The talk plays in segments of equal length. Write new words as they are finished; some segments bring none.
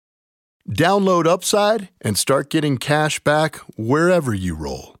Download Upside and start getting cash back wherever you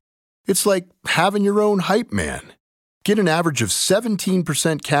roll. It's like having your own hype man. Get an average of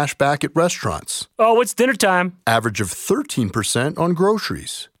 17% cash back at restaurants. Oh, it's dinner time. Average of 13% on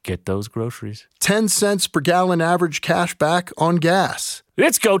groceries. Get those groceries. 10 cents per gallon average cash back on gas.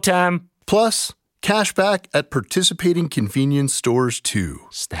 It's go time. Plus, cash back at participating convenience stores, too.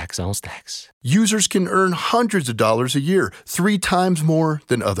 Stacks on stacks. Users can earn hundreds of dollars a year, 3 times more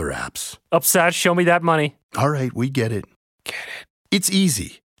than other apps. Upside, show me that money. All right, we get it. Get it. It's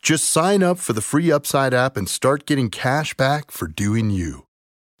easy. Just sign up for the free Upside app and start getting cash back for doing you.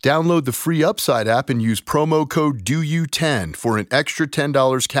 Download the free Upside app and use promo code DOYOU10 for an extra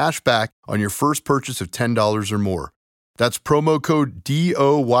 $10 cash back on your first purchase of $10 or more. That's promo code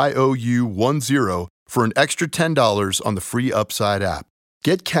DOYOU10 for an extra $10 on the free Upside app.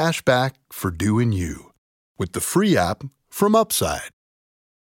 Get cash back for doing you with the free app from Upside.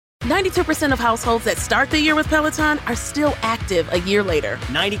 92% of households that start the year with Peloton are still active a year later.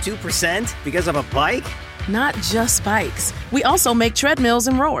 92% because of a bike? Not just bikes. We also make treadmills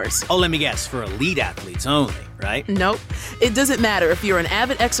and rowers. Oh, let me guess, for elite athletes only, right? Nope. It doesn't matter if you're an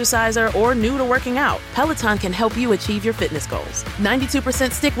avid exerciser or new to working out. Peloton can help you achieve your fitness goals.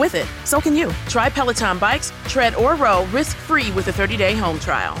 92% stick with it. So can you. Try Peloton bikes, tread, or row risk-free with a 30-day home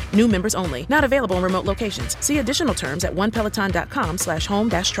trial. New members only. Not available in remote locations. See additional terms at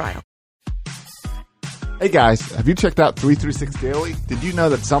onepeloton.com/home-trial. Hey guys, have you checked out 336 Daily? Did you know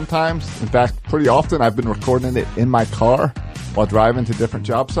that sometimes, in fact, pretty often, I've been recording it in my car while driving to different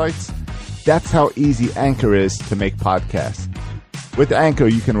job sites? That's how easy Anchor is to make podcasts. With Anchor,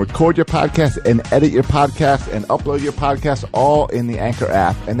 you can record your podcast and edit your podcast and upload your podcast all in the Anchor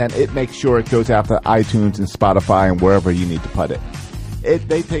app, and then it makes sure it goes out to iTunes and Spotify and wherever you need to put it.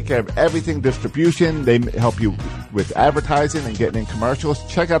 They take care of everything distribution. They help you with advertising and getting in commercials.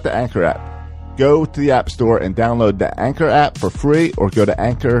 Check out the Anchor app. Go to the App Store and download the Anchor app for free, or go to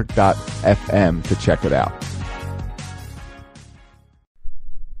anchor.fm to check it out.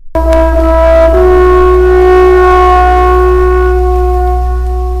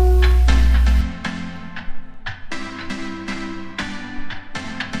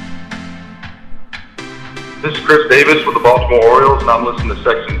 This is Chris Davis with the Baltimore Orioles, and I'm listening to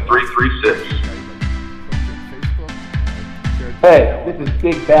Section 336. Hey, this is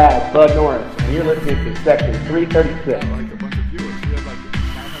Big Bad Bud Norris, and you're listening to Section 336.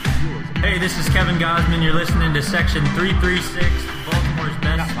 Hey, this is Kevin Gosman. You're listening to Section 336, Baltimore's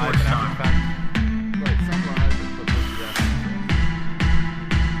best sports talk.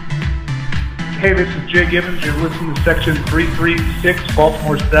 Hey, this is Jay Gibbons. You're listening to Section 336,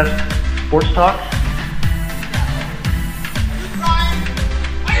 Baltimore's best sports talk.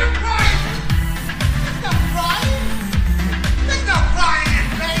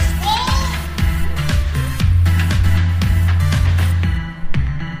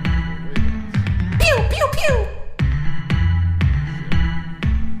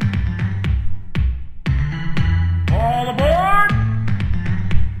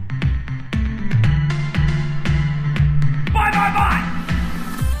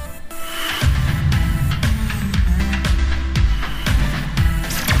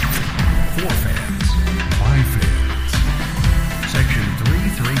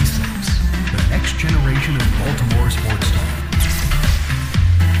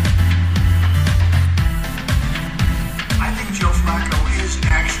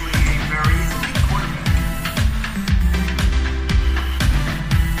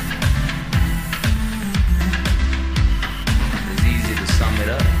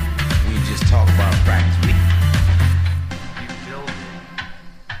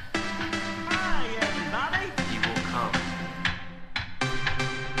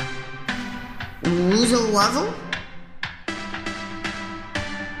 Wuzzle?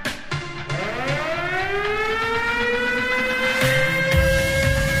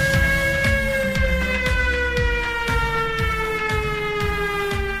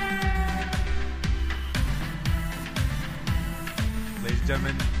 Ladies and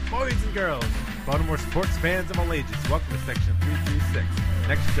gentlemen, boys and girls, Baltimore sports fans of all ages, welcome to Section 336,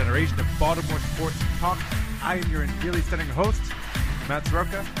 next generation of Baltimore sports talk. I am your dearly stunning host, Matt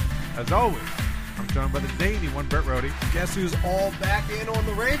Soroka. As always, I'm joined by the zany one, Bert Rohde. Guess who's all back in on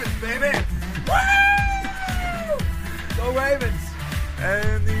the Ravens, baby? Woo! Go Ravens!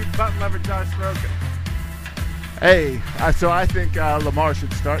 And the button lever, Josh Soroka. Hey, so I think Lamar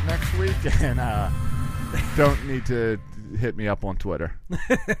should start next week, and don't need to hit me up on Twitter.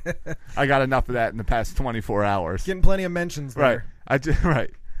 I got enough of that in the past 24 hours. Getting plenty of mentions there. Right. Right.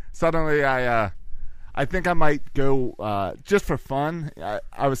 Suddenly I I think I might go just for fun.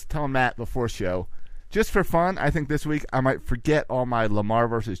 I was telling Matt before show, just for fun, I think this week I might forget all my Lamar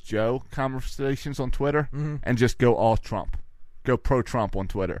versus Joe conversations on Twitter and just go all Trump. Go pro-Trump on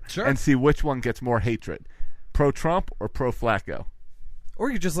Twitter. Sure. And see which one gets more hatred, pro-Trump or pro-Flacco. Or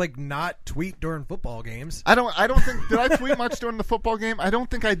you just like not tweet during football games. I don't think did I tweet much during the football game? I don't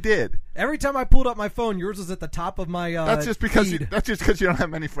think I did. Every time I pulled up my phone, yours was at the top of my That's just because feed. you don't have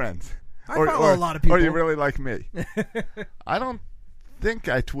many friends. I follow a lot of people. Or you really like me. I don't think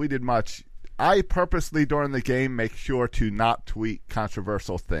I tweeted much. I purposely during the game make sure to not tweet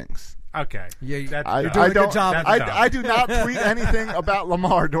controversial things. Okay. Yeah, I you're doing a good job. I do not tweet anything about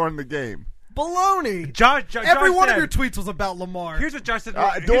Lamar during the game. Baloney. Every one of your tweets was about Lamar. Here's what Josh said.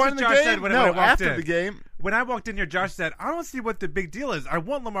 During the game? Said when No, I walked after in. the game. When I walked in here, Josh said, I don't see what the big deal is. I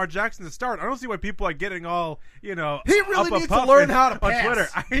want Lamar Jackson to start. I don't see why people are getting all, He really needs to learn how to pass. On Twitter.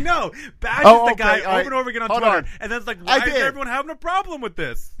 I know. Badges the guy over and over again on Hold Twitter. on. And then it's like, why is everyone having a problem with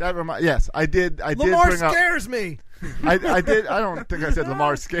this? Yes, I did. Lamar scares me. I did. I don't think I said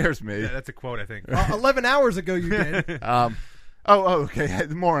Lamar scares me. Yeah, that's a quote, I think. 11 hours ago you did. Okay.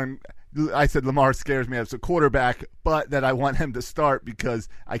 I said Lamar scares me as a quarterback, but that I want him to start because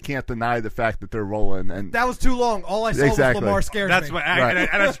I can't deny the fact that they're rolling. And that was too long. All I saw was Lamar scares me. That's what.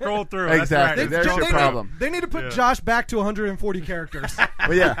 And I scrolled through. Exactly. That's right. There's your problem. They need to put Josh back to 140 characters.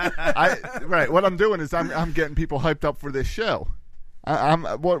 Well, yeah. Right. What I'm doing is I'm getting people hyped up for this show.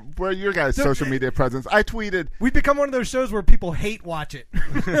 Where are your guys' social media presence? I tweeted. We've become one of those shows where people hate watch it.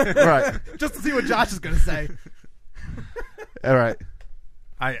 Right. Just to see what Josh is going to say. All right.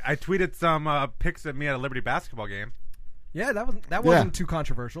 I tweeted some pics of me at a Liberty basketball game. Yeah, that wasn't too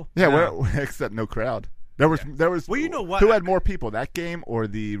controversial. Yeah, no. Except no crowd. There was. Well, you know what? Who had more people, that game or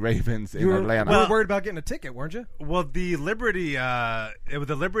the Ravens in Atlanta? You were worried about getting a ticket, weren't you? Well, the Liberty, it was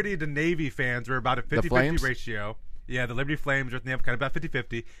the Liberty to Navy fans were about a 50-50 ratio. Yeah, the Liberty Flames were kind of about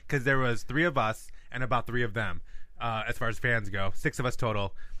 50-50 because there was 3 of us and about 3 of them as far as fans go. 6 of us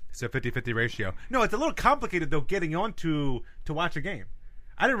total, so 50-50 ratio. No, it's a little complicated though getting on to watch a game.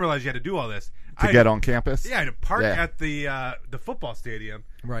 I didn't realize you had to do all this. To get on campus? Yeah, to park at the football stadium,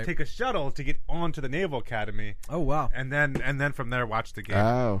 right. Take a shuttle to get onto the Naval Academy. Oh, wow. And then from there watch the game.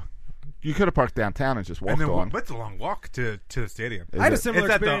 Oh. You could have parked downtown and just walked on. What's a long walk to the stadium? I had a similar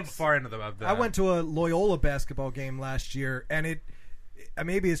experience. At the far end of the I went to a Loyola basketball game last year, and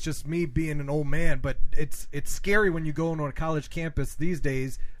maybe it's just me being an old man, but it's scary when you go on a college campus these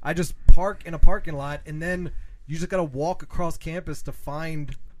days. I just park in a parking lot, and then you just got to walk across campus to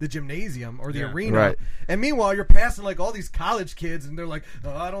find the gymnasium or the arena. Right. And meanwhile, you're passing like all these college kids, and they're like,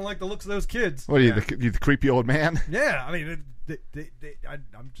 oh, I don't like the looks of those kids. What are you, the creepy old man? Yeah, I mean,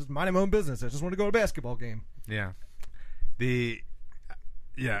 I'm just minding my own business. I just want to go to a basketball game. Yeah.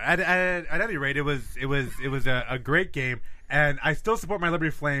 At any rate, it was a great game, and I still support my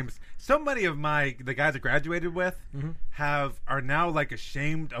Liberty Flames. So many of the guys I graduated with are now like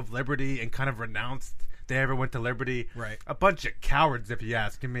ashamed of Liberty and kind of renounced they ever went to Liberty. Right. A bunch of cowards, if you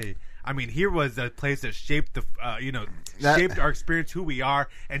ask me. I mean, here was a place that shaped shaped our experience, who we are,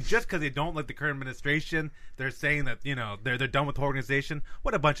 and just because they don't like the current administration, they're saying that they're done with the organization.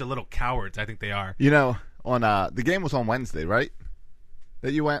 What a bunch of little cowards! I think they are. On the game was on Wednesday, right?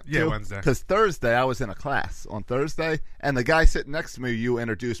 That you went to? Yeah, Wednesday. Because Thursday I was in a class on Thursday, and the guy sitting next to me, you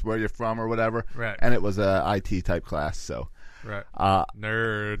introduced where you're from or whatever, right? And it was a IT type class, so. Right.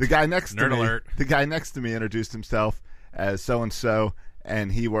 Nerd. The guy next to me introduced himself as so and so,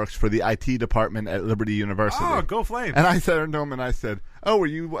 and he works for the IT department at Liberty University. Oh, go Flames! And I said to him, "Oh, were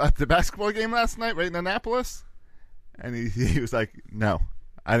you at the basketball game last night, right in Annapolis?" And he was like, "No,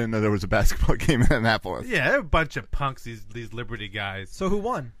 I didn't know there was a basketball game in Annapolis." Yeah, they're a bunch of punks. These Liberty guys. So who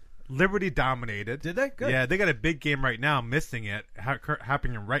won? Liberty dominated. Did they? Good. Yeah, they got a big game right now, missing it,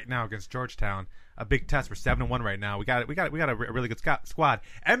 happening right now against Georgetown. A big test. We're 7-1 right now. We got a really good squad,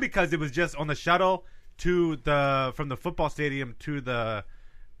 and because it was just on the shuttle from the football stadium to the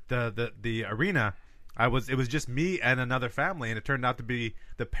arena, it was just me and another family, and it turned out to be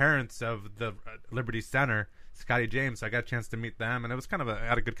the parents of the Liberty Center, Scotty James. So I got a chance to meet them, and it was kind of I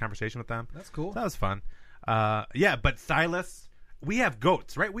had a good conversation with them. That's cool. So that was fun. Yeah, but Silas, we have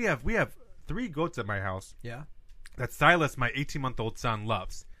goats, right? We have 3 goats at my house. Yeah. That Silas, my 18-month-old son,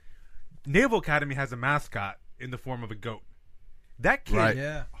 loves. Naval Academy has a mascot in the form of a goat. That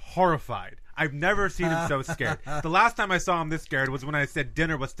kid, horrified. I've never seen him so scared. The last time I saw him this scared was when I said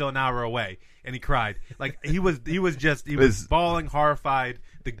dinner was still an hour away, and he cried. Like he was bawling, horrified.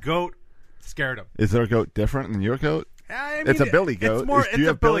 The goat scared him. Is their goat different than your goat? I mean, it's a billy goat. It's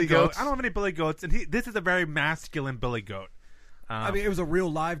a billy goat. I don't have any billy goats, and this is a very masculine billy goat. I mean, it was a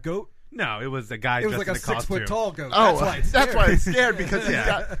real live goat. No, it was a guy It was dressed like in a a costume. 6 foot tall goat. Oh, that's why it's scared because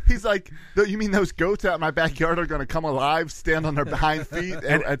he's like, you mean those goats out in my backyard are going to come alive, stand on their behind feet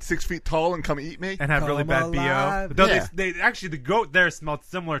at 6 feet tall and come eat me? And have really bad BO. Though Yeah. they actually, the goat there smelled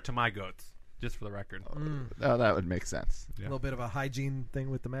similar to my goats, just for the record. Oh, that would make sense. A little bit of a hygiene thing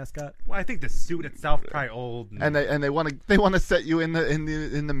with the mascot. Well, I think the suit itself probably old. And they want to set you in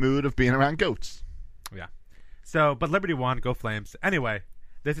the mood of being around goats. Yeah. So, but Liberty won. Go Flames. Anyway,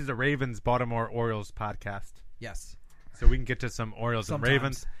 this is a Ravens-Baltimore Orioles podcast. Yes. So we can get to some Orioles and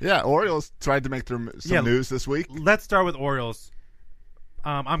Ravens. Yeah, Orioles tried to make some news this week. Let's start with Orioles.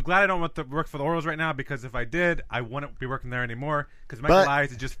 I'm glad I don't want to work for the Orioles right now because if I did, I wouldn't be working there anymore because Michael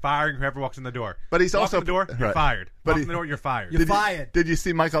Elias is just firing whoever walks in the door. But he's Walk also in the door, you're right. fired. But Walk in the door, you're fired. You're fired. Did you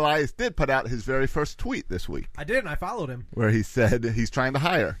see Michael Elias did put out his very first tweet this week? I did, and I followed him. Where he said he's trying to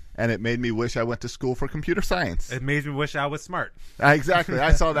hire, and it made me wish I went to school for computer science. It made me wish I was smart. Exactly.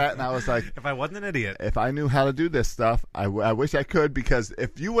 I saw that, and I was like, if I wasn't an idiot. If I knew how to do this stuff, I wish I could, because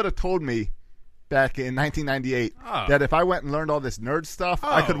if you would have told me back in 1998 that if I went and learned all this nerd stuff,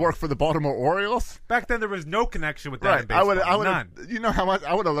 I could work for the Baltimore Orioles. Back then, there was no connection with that Right. in baseball. I would None. You know how much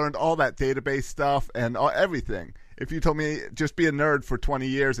I would have learned all that database stuff and everything. If you told me just be a nerd for 20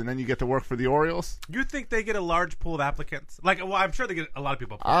 years and then you get to work for the Orioles. You think they get a large pool of applicants? Well, I'm sure they get a lot of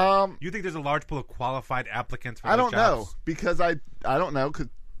people. You think there's a large pool of qualified applicants for I those don't know, jobs? because I don't know, because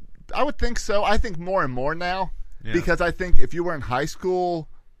I would think so. I think more and more now, Yeah. because I think if you were in high school,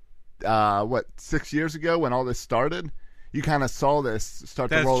 6 years ago when all this started, you kind of saw this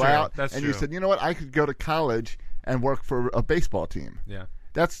start to roll out, and you said, you know what, I could go to college and work for a baseball team. Yeah,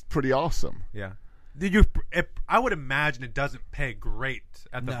 that's pretty awesome. Yeah. I would imagine it doesn't pay great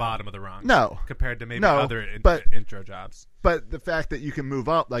at the bottom of the rung. No. Compared to maybe other intro jobs. But the fact that you can move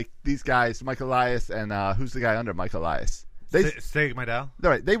up, like these guys, Michael Elias and who's the guy under Michael Elias? Stig Mejdal?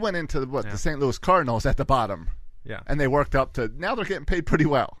 Right. They went into the St. Louis Cardinals at the bottom. Yeah. And they worked up to, now they're getting paid pretty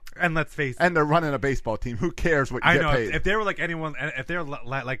well. And let's face it. And they're running a baseball team. Who cares what you get paid? If they were like anyone, if they were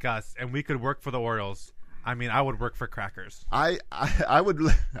like us and we could work for the Orioles, I mean, I would work for Crackers. I would,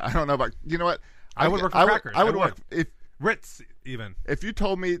 I don't know about, you know what? I would work for Crackers. I would work if Ritz even. If you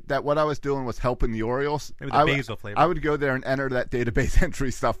told me that what I was doing was helping the Orioles, maybe the basil flavor, I would go there and enter that database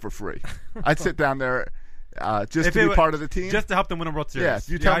entry stuff for free. I'd sit down there just to be part of the team, just to help them win a World Series.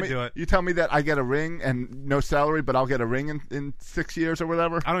 Yeah, I'd do it. You tell me that I get a ring and no salary, but I'll get a ring in 6 years or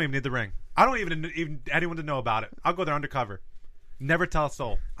whatever. I don't even need the ring. I don't even anyone to know about it. I'll go there undercover. Never tell a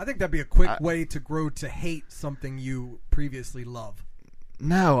soul. I think that'd be a quick way to grow to hate something you previously love.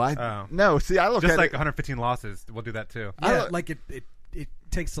 No, no. See, I look just at like it, 115 losses. We'll do that too. Yeah, like it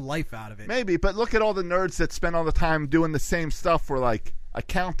takes the life out of it. Maybe, but look at all the nerds that spend all the time doing the same stuff for like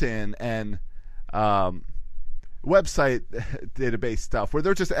accounting and website database stuff, where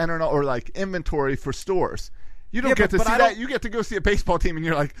they're just entering or like inventory for stores. You don't get to see that. You get to go see a baseball team, and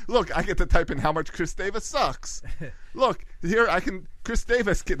you're like, look, I get to type in how much Chris Davis sucks. Look, here I can. Chris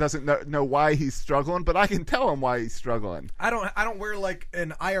Davis doesn't know why he's struggling, but I can tell him why he's struggling. I don't wear like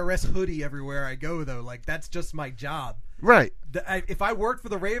an IRS hoodie everywhere I go though. Like that's just my job. Right. If I worked for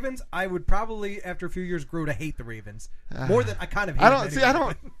the Ravens, I would probably after a few years grow to hate the Ravens more than I kind of hate them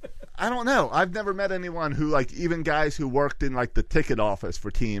anyway. I don't know. I've never met anyone who, like, even guys who worked in like the ticket office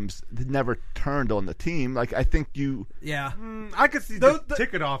for teams, never turned on the team. Like, I think you. Yeah. I could see the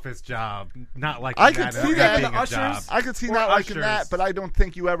ticket office job not liking I that. could see that. Being a job. I could see Or not liking ushers. that, but I don't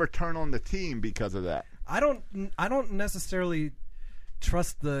think you ever turn on the team because of that. I don't necessarily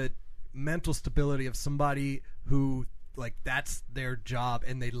trust the mental stability of somebody who like that's their job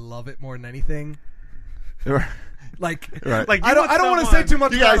and they love it more than anything. Like I don't want to say too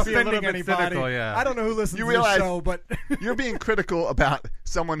much about offending anybody. Cynical, yeah. I don't know who listens You to realize the show, but you're being critical about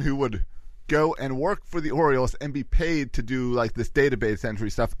someone who would go and work for the Orioles and be paid to do like this database entry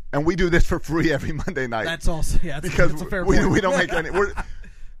stuff, and we do this for free every Monday night. That's also because that's a fair we point. don't make any.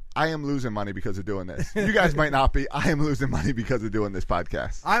 I am losing money because of doing this. You guys might not be. I am losing money because of doing this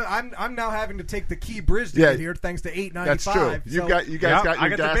podcast. I'm now having to take the Key Bridge to get here thanks to $8.95. That's true. You guys got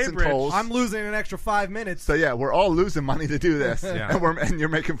your gas and tolls. I'm losing an extra 5 minutes. So yeah, we're all losing money to do this, and you're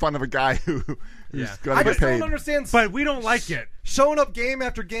making fun of a guy who's going to get paid. I don't understand. But we don't like it. Showing up game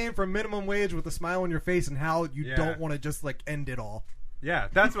after game for minimum wage with a smile on your face, and how you don't want to just like end it all. Yeah,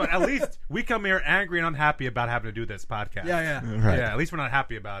 that's what. At least we come here angry and unhappy about having to do this podcast. Yeah. Right. Yeah, at least we're not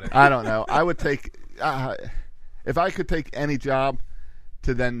happy about it. I don't know. I would take if I could take any job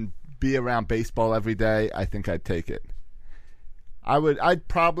to then be around baseball every day. I think I'd take it. I'd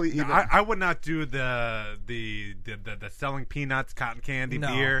probably even. No, I would not do the selling peanuts, cotton candy,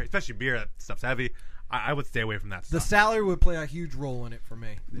 beer, especially beer. That stuff's heavy. I would stay away from that stuff. The salary would play a huge role in it for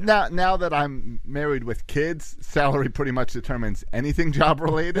me. Now that I'm married with kids, salary pretty much determines anything job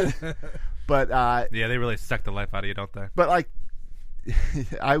related. But yeah, they really suck the life out of you, don't they? But like,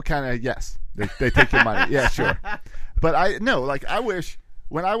 I kind of yes, they take your money. Yeah, sure. But I wish.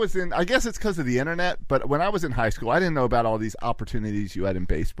 When I was in, I guess it's because of the internet, but when I was in high school, I didn't know about all these opportunities you had in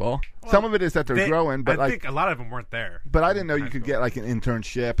baseball. Well, some of it is that they're growing, but I think a lot of them weren't there. But I didn't know you could get like an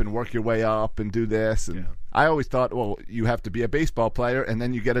internship and work your way up and do this. And I always thought, well, you have to be a baseball player, and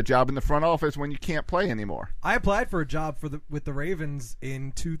then you get a job in the front office when you can't play anymore. I applied for a job with the Ravens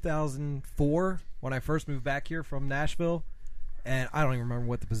in 2004 when I first moved back here from Nashville, and I don't even remember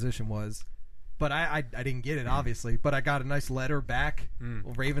what the position was. But I didn't get it, obviously. But I got a nice letter back,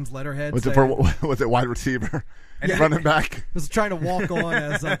 Ravens letterhead. Was it wide receiver? Yeah. Running back? I was trying to walk on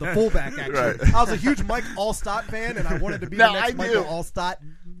as the fullback, actually. Right. I was a huge Mike Allstott fan, and I wanted to be the next Michael Allstott.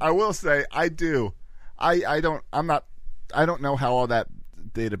 I will say, I do. I don't know how all that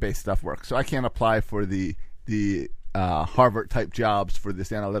database stuff works, so I can't apply for the Harvard-type jobs for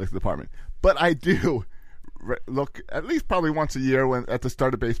this analytics department. But I do look at least probably once a year at the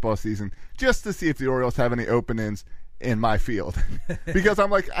start of baseball season just to see if the Orioles have any openings in my field. Because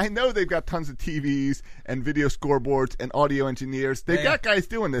I'm like, I know they've got tons of TVs and video scoreboards and audio engineers. They've got guys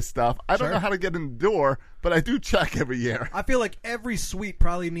doing this stuff. I don't know how to get in the door, but I do check every year. I feel like every suite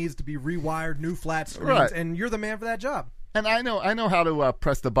probably needs to be rewired, new flat screens, and you're the man for that job. And I know how to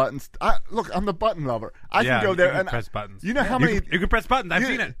press the buttons. Look, I'm the button lover. I can go there and press buttons. You know how many you can press buttons. I've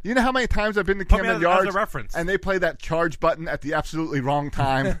seen it. You know how many times I've been to Camden Yards as a reference. And they play that charge button at the absolutely wrong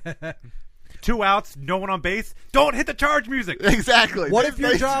time. 2 outs, no one on base. Don't hit the charge music. Exactly. What if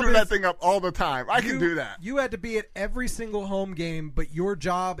your job screw that thing up all the time? I can do that. You had to be at every single home game, but your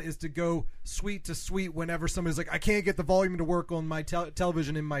job is to go suite to suite whenever somebody's like, I can't get the volume to work on my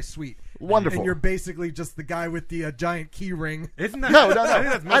television in my suite. Wonderful. And you're basically just the guy with the giant key ring. Isn't that? No. I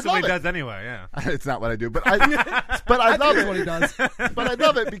think that's most of what he does anyway. Yeah. It's not what I do, but I love it. What he does. But I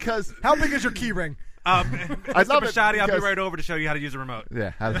love it because how big is your key ring? I love it. I'll be right over to show you how to use a remote.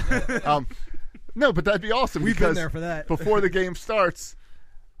 Yeah. No, but that'd be awesome. We've been there for that. Before the game starts,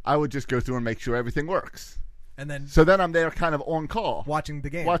 I would just go through and make sure everything works. And then I'm there kind of on call. Watching the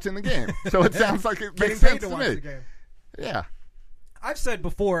game. So it sounds like it makes sense to watch me. The game. Yeah. I've said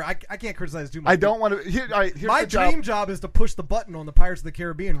before, I can't criticize too much. I don't want to. My dream job is to push the button on the Pirates of the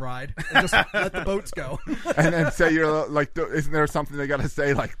Caribbean ride and just let the boats go. And then say you're like, isn't there something they got to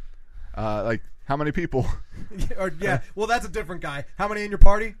say like how many people? Well, that's a different guy. How many in your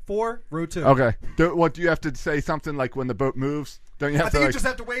party? 4? Row 2. Okay. Do you have to say something like when the boat moves? Don't you have you just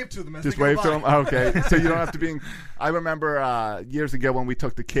have to wave to them as just they go wave by. to them? Okay. So you don't have to be I remember years ago when we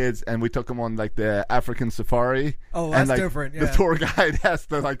took the kids and we took them on like the African safari. Oh, that's and, different. The tour guide has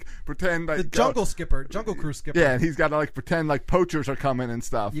to like pretend like the jungle cruise skipper. Yeah, and he's got to like pretend like poachers are coming and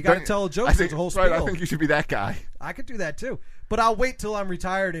stuff. You got to tell jokes. There's a whole spiel. Right, I think you should be that guy. I could do that too. But I'll wait till I'm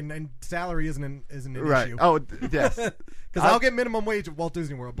retired and salary isn't an issue. Oh, yes. Because I'll get minimum wage at Walt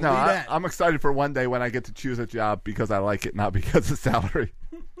Disney World. Believe that. I'm excited for one day when I get to choose a job because I like it, not because of salary.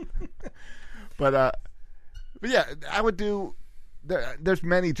 But yeah, I would do. There's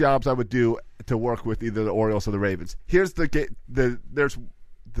many jobs I would do to work with either the Orioles or the Ravens. Here's there's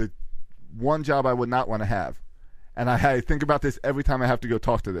the one job I would not want to have, and I think about this every time I have to go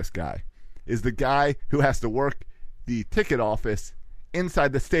talk to this guy. Is the guy who has to work the ticket office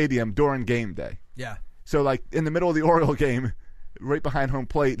inside the stadium during game day. Yeah. So, like, in the middle of the Oriole game, right behind home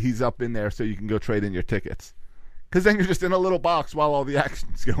plate, he's up in there so you can go trade in your tickets. Because then you're just in a little box while all the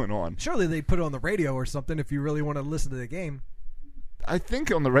action's going on. Surely they put it on the radio or something if you really want to listen to the game. I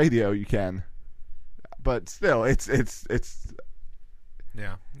think on the radio you can. But still, it's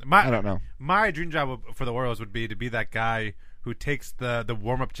yeah. I don't know. My dream job for the Orioles would be to be that guy who takes the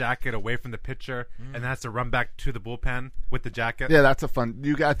warm-up jacket away from the pitcher and has to run back to the bullpen with the jacket. Yeah, that's a fun.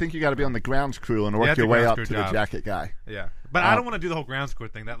 I think you got to be on the grounds crew and work your way up to the jacket guy. Yeah, but I don't want to do the whole grounds crew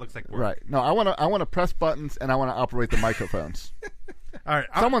thing. That looks like work. Right. No, I want to press buttons and I want to operate the microphones. All right.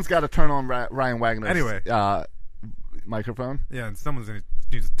 Someone's got to turn on Ryan Wagner's microphone. Yeah, and someone's going to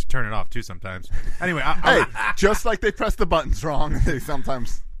need to turn it off too sometimes. Anyway, just like they press the buttons wrong, they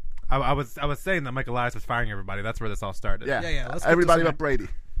sometimes. I was saying that Mike Elias was firing everybody. That's where this all started. Yeah. Let's everybody but Brady.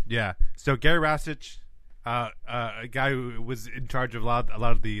 Yeah. So Gary Rastich, a guy who was in charge of a lot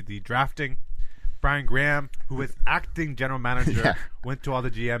of the drafting. Brian Graham, who was acting general manager, went to all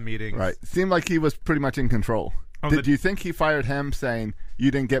the GM meetings. Right. Seemed like he was pretty much in control. Did you think he fired him saying, "You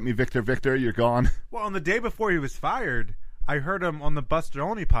didn't get me, Victor, you're gone"? Well, on the day before he was fired, I heard him on the Buster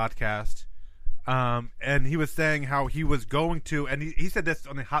Olney podcast. And he was saying how he was going to, and he said this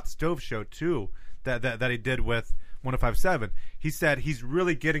on the Hot Stove show too, that he did with 105.7. He said he's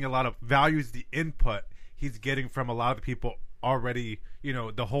really getting a lot of values, the input he's getting from a lot of the people already, the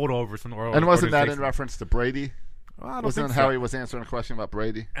holdovers from the Orioles. And wasn't that in reference to Brady? Well, I don't wasn't think how so. he was answering a question about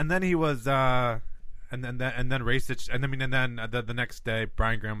Brady? And then he was, and then Racich, and then the next day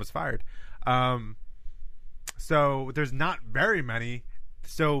Brian Graham was fired. So there's not very many.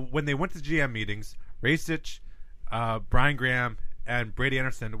 So when they went to GM meetings, Racich, Brian Graham, and Brady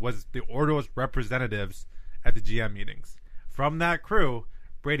Anderson was the Orioles representatives at the GM meetings. From that crew,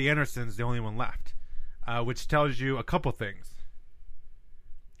 Brady Anderson's the only one left, which tells you a couple things.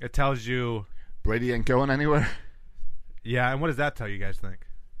 It tells you Brady ain't going anywhere. Yeah, and what does that tell you guys think?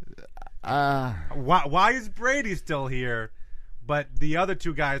 Why is Brady still here, but the other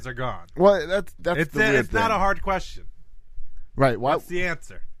two guys are gone? Well, that's the weird it's not thing. a hard question. Right. What's the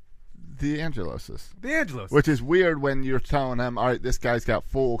answer? The Angeloses. The Angeloses. Which is weird when you're telling them, all right, this guy's got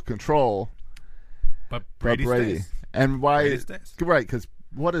full control. But Brady stays. And why? Brady stays. Right, because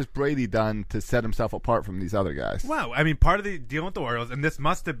what has Brady done to set himself apart from these other guys? Well, I mean, part of the deal with the Orioles, and this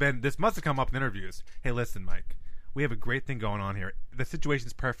must have come up in interviews. Hey, listen, Mike, we have a great thing going on here. The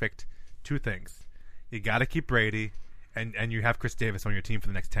situation's perfect. Two things. You got to keep Brady, and you have Chris Davis on your team for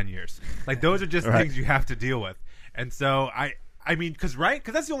the next 10 years. Like, those are just things you have to deal with. And so, I mean, because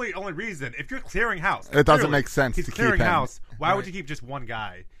that's the only reason. If you're clearing house, it doesn't make sense. He's to clearing keep him. house. Why would you keep just one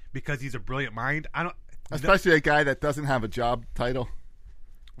guy? Because he's a brilliant mind. Especially a guy that doesn't have a job title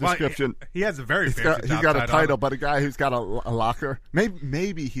description. Well, he has a very fancy job he's got a title, on. but a guy who's got a locker.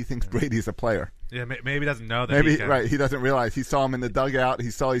 Maybe he thinks Brady's a player. Yeah, maybe he doesn't know that. Maybe he doesn't realize. He saw him in the dugout. He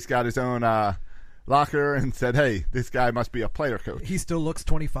saw he's got his own locker and said, "Hey, this guy must be a player coach." He still looks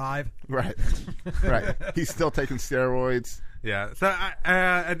 25. Right, right. He's still taking steroids. Yeah. So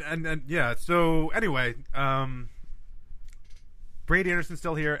and yeah. So anyway, Brady Anderson's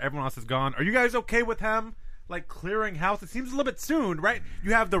still here. Everyone else is gone. Are you guys okay with him like clearing house? It seems a little bit soon, right?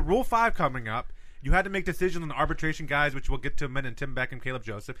 You have the Rule 5 coming up. You had to make decisions on the arbitration guys, which we'll get to in a minute, and Tim Beckham, Caleb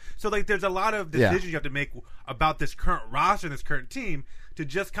Joseph. So, like, there's a lot of decisions you have to make about this current roster and this current team to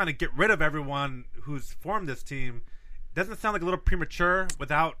just kind of get rid of everyone who's formed this team. Doesn't it sound like a little premature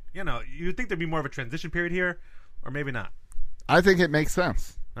without, you think there'd be more of a transition period here, or maybe not? I think it makes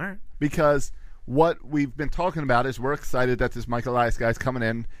sense. All right. Because what we've been talking about is we're excited that this Michael Elias guy's coming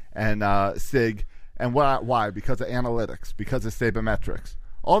in and Sig. And why? Because of analytics, because of sabermetrics.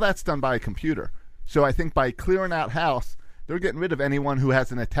 All that's done by a computer. So I think by clearing out house, they're getting rid of anyone who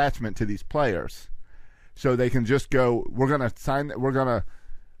has an attachment to these players. So they can just go, we're going to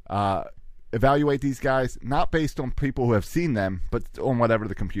evaluate these guys, not based on people who have seen them, but on whatever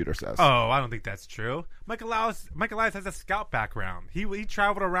the computer says. Oh, I don't think that's true. Mike Elias has a scout background. He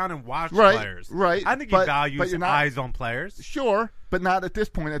traveled around and watched players. Right. I think he values eyes on players. Sure, but not at this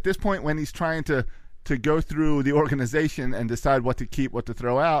point. At this point, when he's trying to go through the organization and decide what to keep, what to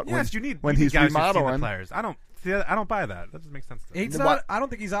throw out. Yes, when he's guys remodeling the players. I don't buy that. That doesn't make sense to me. I don't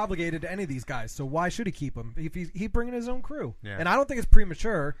think he's obligated to any of these guys. So why should he keep them if he's bringing his own crew? Yeah. And I don't think it's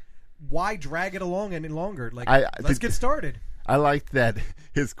premature. Why drag it along any longer? Like, let's get started. I liked that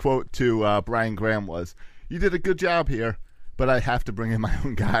his quote to Brian Graham was, "You did a good job here, but I have to bring in my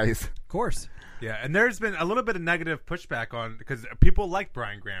own guys." Of course. Yeah, and there's been a little bit of negative pushback on because people like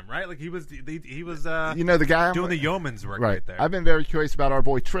Brian Graham, right? Like he was the guy doing the yeoman's work right there. I've been very curious about our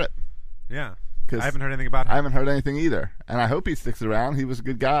boy Tripp. Yeah, I haven't heard anything about him. I haven't heard anything either, and I hope he sticks around. He was a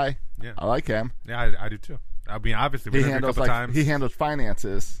good guy. Yeah, I like him. Yeah, I do too. I mean, obviously, we handles a couple times. He handles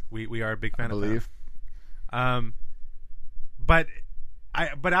finances. We are a big fan. I believe. But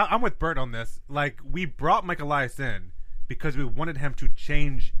I'm with Bert on this. Like, we brought Mike Elias in because we wanted him to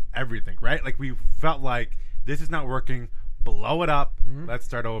change everything, right? Like, we felt like this is not working. Blow it up. Mm-hmm. Let's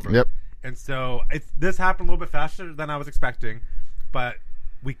start over. Yep. And so this happened a little bit faster than I was expecting, but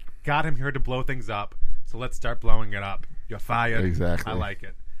we got him here to blow things up. So let's start blowing it up. You're fired. Exactly. I like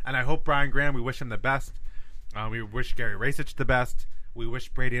it. And I hope Brian Graham, we wish him the best. We wish Gary Racich the best. We wish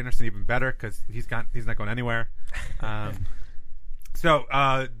Brady Anderson even better because he's not going anywhere.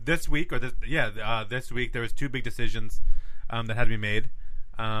 So this week this week there was two big decisions that had to be made.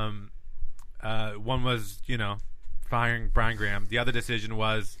 One was firing Brian Graham. The other decision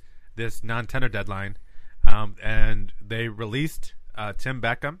was this non-tender deadline, and they released Tim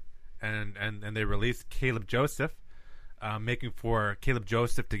Beckham and they released Caleb Joseph, making for Caleb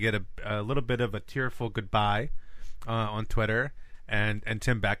Joseph to get a little bit of a tearful goodbye on Twitter, and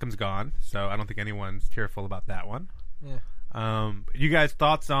Tim Beckham's gone, so I don't think anyone's tearful about that one. Yeah. You guys'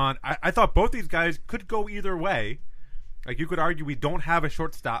 thoughts on? I thought both these guys could go either way. Like, you could argue we don't have a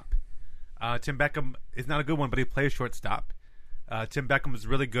shortstop. Tim Beckham is not a good one, but he plays shortstop. Tim Beckham was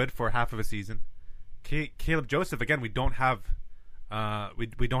really good for half of a season. Caleb Joseph, again, we don't have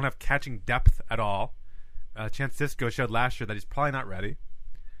we don't have catching depth at all. Chance Cisco showed last year that he's probably not ready.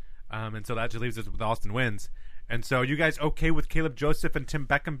 And so that just leaves us with Austin Wins. And so, are you guys okay with Caleb Joseph and Tim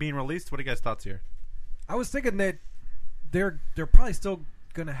Beckham being released? What are you guys' thoughts here? I was thinking that they're probably still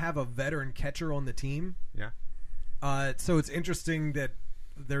going to have a veteran catcher on the team. Yeah. So it's interesting that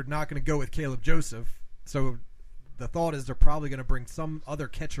they're not going to go with Caleb Joseph. So the thought is they're probably going to bring some other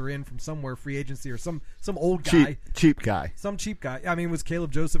catcher in from somewhere, free agency, or some old guy. Cheap guy. Some cheap guy. I mean, was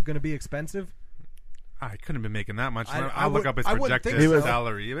Caleb Joseph going to be expensive? I couldn't have been making that much. I look up his projected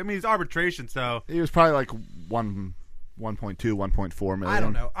salary. I mean, he's arbitration, so he was probably like 1.2, 1.4 million. I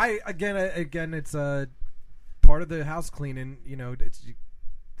don't know. Again, it's part of the house cleaning. You know,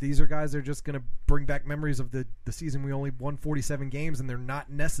 these are guys that are just going to bring back memories of the season we only won 47 games, and they're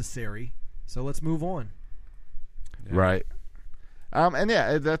not necessary. So let's move on. Yeah. Right. And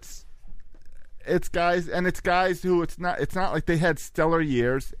yeah, it's guys who it's not like they had stellar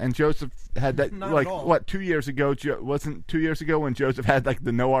years, and Joseph had that like what 2 years ago wasn't 2 years ago when Joseph had like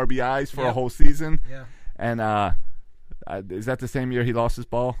the no RBIs for a whole season. Yeah. And is that the same year he lost his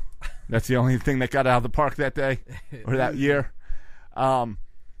ball? That's the only thing that got out of the park that day or that year.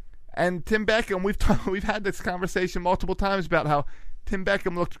 And Tim Beckham, we've had this conversation multiple times about how Tim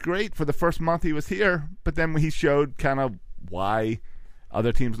Beckham looked great for the first month he was here, but then he showed kind of why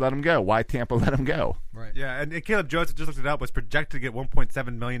other teams let him go, why Tampa let him go. Right. Yeah, and Caleb Joseph, just looked it up, was projected to get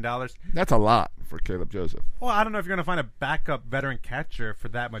 $1.7 million. That's a lot for Caleb Joseph. Well, I don't know if you're going to find a backup veteran catcher for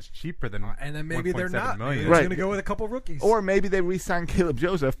that much cheaper than and then maybe they're not. Million. They're going to go with a couple rookies. Or maybe they re-signed Caleb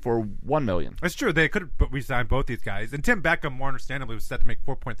Joseph for $1 million. That's true. They could have re-signed both these guys. And Tim Beckham, more understandably, was set to make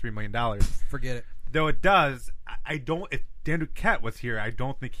 $4.3 million. Forget it. Though it does, if Dan Duquette was here, I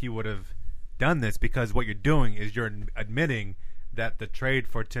don't think he would have done this, because what you're doing is you're admitting that the trade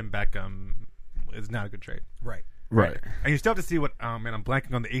for Tim Beckham is not a good trade. Right. And you still have to see what, and I'm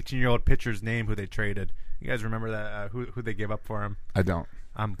blanking on the 18-year-old pitcher's name who they traded. You guys remember that? Who they gave up for him? I don't.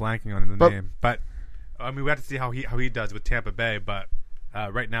 I'm blanking on the name. But, I mean, we have to see how he does with Tampa Bay, but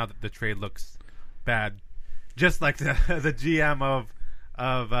right now the trade looks bad. Just like the GM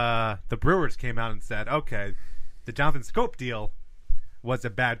of the Brewers came out and said, okay, the Jonathan Scope deal was a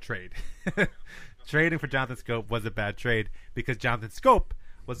bad trade. Trading for Jonathan Scope was a bad trade because Jonathan Scope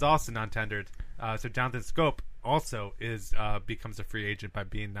was also non-tendered. So Jonathan Scope also becomes a free agent by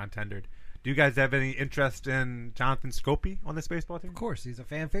being non-tendered. Do you guys have any interest in Jonathan Scopey on this baseball team? Of course, he's a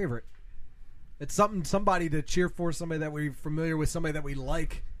fan favorite. It's somebody to cheer for, somebody that we're familiar with, somebody that we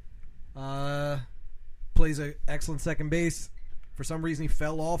like. Plays an excellent second base. For some reason, he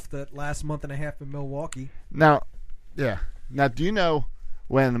fell off that last month and a half in Milwaukee. Now, do you know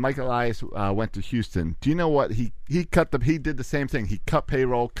when Mike Elias went to Houston, do you know what he did the same thing. He cut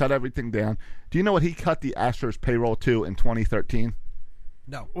payroll, cut everything down. Do you know what he cut the Astros payroll to in 2013?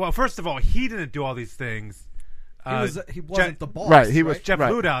 No. Well, first of all, he didn't do all these things. He wasn't the boss. Right, he was. Jeff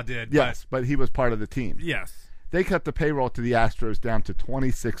Luhnow did. Yes, but he was part of the team. Yes. They cut the payroll to the Astros down to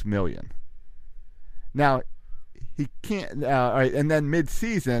 $26 million. Now, he can't. All right, and then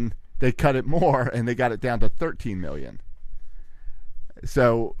mid-season they cut it more and they got it down to $13 million.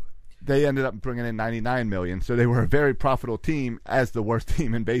 So they ended up bringing in $99 million. So they were a very profitable team as the worst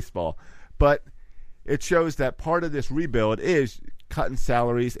team in baseball. But it shows that part of this rebuild is cutting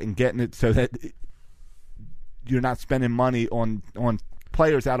salaries and getting it so that you're not spending money on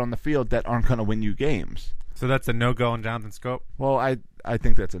players out on the field that aren't going to win you games. So that's a no-go on Jonathan Scope? Well, I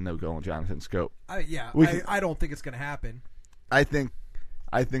think that's a no-go on Jonathan Scope. I don't think it's going to happen. I think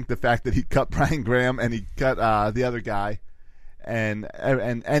the fact that he cut Brian Graham and he cut the other guy and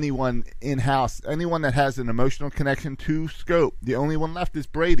anyone in-house, anyone that has an emotional connection to Scope, the only one left is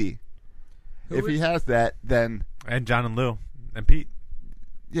Brady. If he has that, then... And John and Lou and Pete.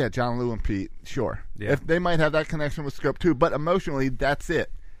 Yeah, John, Lou, and Pete, sure. Yeah. If they might have that connection with Scope too, but emotionally, that's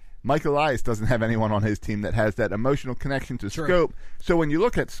it. Mike Elias doesn't have anyone on his team that has that emotional connection to Scope. So when you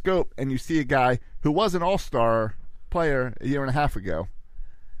look at Scope and you see a guy who was an all-star player a year and a half ago,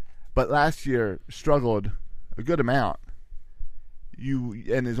 but last year struggled a good amount,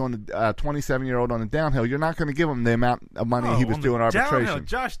 and is on the 27-year-old on the downhill, you're not going to give him the amount of money he was doing arbitration. Downhill,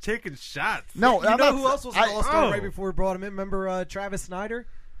 Josh taking shots. No, you know who else was an all-star right before we brought him in? Remember Travis Snyder?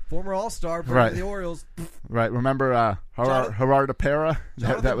 Former all-star, for the Orioles. Right. Remember Gerardo Parra?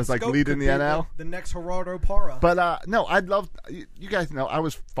 That was like leading the NL? The next Gerardo Parra. But, no, I'd love – you guys know I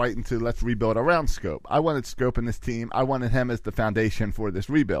was fighting to let's rebuild around Scope. I wanted Scope in this team. I wanted him as the foundation for this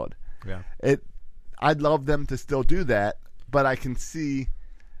rebuild. Yeah. I'd love them to still do that, but I can see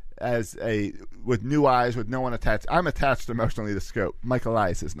with new eyes, with no one attached. I'm attached emotionally to Scope. Mike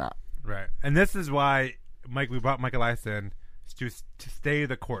Elias is not. Right. And this is why we brought Mike Elias in to stay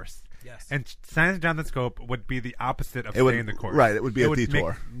the course. Yes. And signing Jonathan Scope would be the opposite of staying the course. Right. It would be a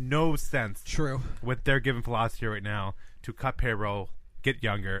detour. Make no sense. True. With their given philosophy right now to cut payroll, get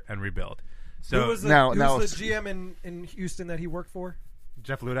younger, and rebuild. So who was the GM in Houston that he worked for?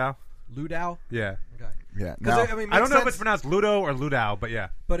 Jeff Ludow. Ludow? Yeah. Okay. Yeah. I don't know if it's pronounced Ludo or Ludow, but yeah.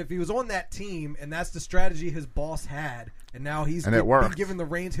 But if he was on that team and that's the strategy his boss had, and now he's been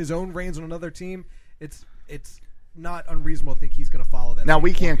given his own reins on another team, it's not unreasonable to think he's going to follow that. Now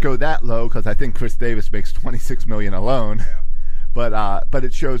we can't go that low because I think Chris Davis makes $26 million alone. Yeah. But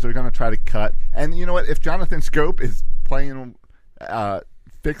it shows they're going to try to cut. And you know what? If Jonathan Scope is playing,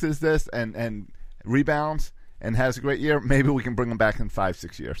 fixes this and rebounds and has a great year, maybe we can bring him back in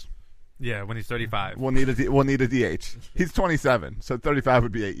 5-6 years. Yeah, when he's 35. We'll need a DH. He's 27, so 35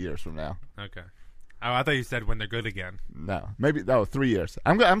 would be 8 years from now. Okay. Oh, I thought you said when they're good again. No, 3 years.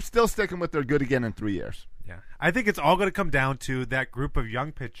 I'm still sticking with they're good again in 3 years. Yeah, I think it's all going to come down to that group of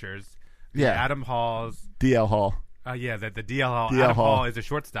young pitchers. Yeah, Adam Hall's DL Hall. Yeah, the DL Hall. DL Adam Hall. Hall is a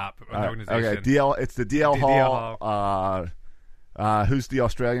shortstop of the organization. Okay, DL. It's the DL Hall. Who's the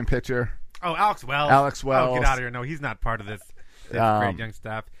Australian pitcher? Oh, Alex Wells. Alex Wells. Oh, get out of here! No, he's not part of this. Great young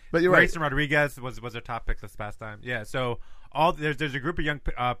staff. But you're right. Grayson Rodriguez was their top pick this past time. Yeah, so there's a group of young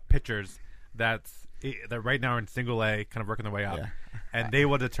pitchers that right now are in single A, kind of working their way up, and they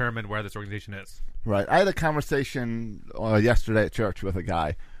will determine where this organization is. Right. I had a conversation yesterday at church with a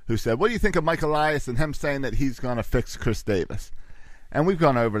guy who said, "What do you think of Mike Elias and him saying that he's going to fix Chris Davis?" And we've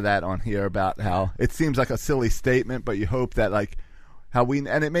gone over that on here about how it seems like a silly statement, but you hope that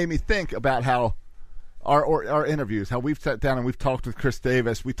and it made me think about how our interviews, how we've sat down and we've talked with Chris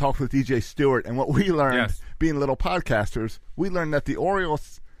Davis, we talked with DJ Stewart, and what we learned being little podcasters, we learned that the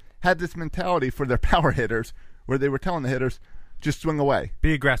Orioles had this mentality for their power hitters where they were telling the hitters, just swing away.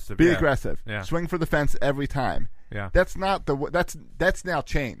 Be aggressive. Be aggressive. Yeah. Swing for the fence every time. Yeah. That's not that's now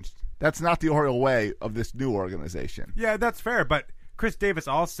changed. That's not the Oriole way of this new organization. Yeah, that's fair, but Chris Davis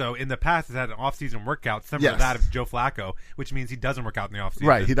also in the past has had an off-season workout similar to that of Joe Flacco, which means he doesn't work out in the off-season.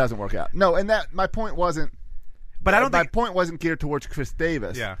 Right, he doesn't work out. No, and that my point wasn't. But my point wasn't geared towards Chris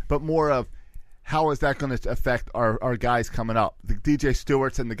Davis. Yeah. But more of how is that going to affect our guys coming up, the DJ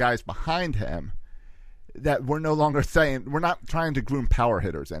Stewarts and the guys behind him. That we're no longer saying we're not trying to groom power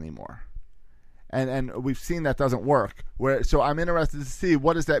hitters anymore, and we've seen that doesn't work. So I'm interested to see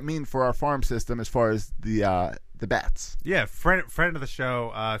what does that mean for our farm system as far as the bats. Yeah, friend of the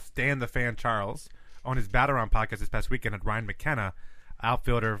show, Stan the Fan Charles, on his Bat Around podcast this past weekend had Ryan McKenna,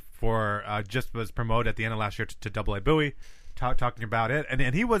 outfielder for just was promoted at the end of last year to Double-A Bowie, talking about it,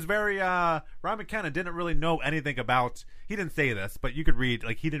 and he was very Ryan McKenna didn't really know anything about. He didn't say this, but you could read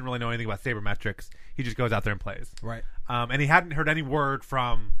he didn't really know anything about sabermetrics. He just goes out there and plays. Right. And he hadn't heard any word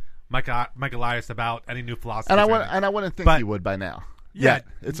from Mike Elias about any new philosophy. And I wouldn't think he would by now. Yeah,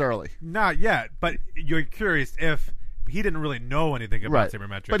 it's early. Not yet, but you're curious if he didn't really know anything about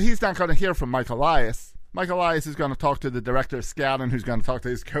sabermetrics. But he's not going to hear from Mike Elias. Mike Elias is going to talk to the director of scouting, who's going to talk to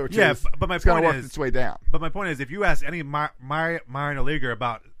his coaches. Yeah, but my it's point going to work its way down. But my point is, if you ask any minor leaguer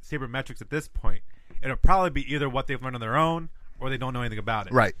about sabermetrics at this point, it'll probably be either what they've learned on their own or they don't know anything about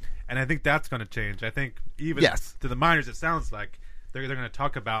it. Right. And I think that's going to change. I think even to the minors, it sounds like they're going to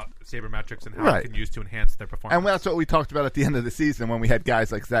talk about sabermetrics and how they can use to enhance their performance. And that's what we talked about at the end of the season when we had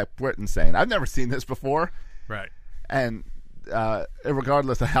guys like Zach Britton saying, "I've never seen this before." Right. And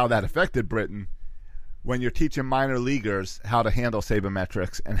regardless of how that affected Britton, when you're teaching minor leaguers how to handle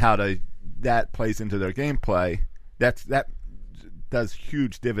sabermetrics and how that plays into their gameplay, that does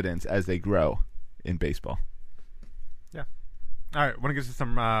huge dividends as they grow in baseball. Yeah. All right, want to get to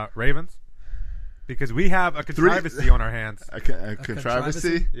some Ravens? Because we have a controversy on our hands. A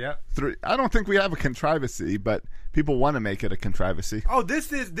controversy? Yeah. I don't think we have a controversy, but people want to make it a controversy. Oh,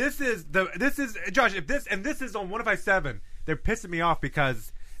 this is Josh. If this is on 105.7, they're pissing me off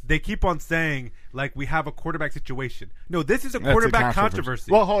because they keep on saying we have a quarterback situation. No, this is a quarterback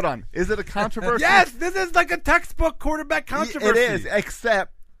controversy. Well, hold on. Is it a controversy? Yes, this is like a textbook quarterback controversy. It is,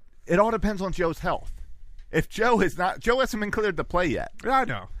 except it all depends on Joe's health. If Joe hasn't been cleared to play yet. I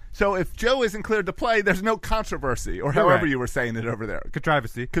know. So if Joe isn't cleared to play, there's no controversy, or however you were saying it over there.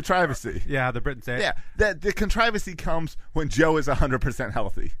 Controversy. Yeah, how the Britons say it. Yeah, the controversy comes when Joe is 100%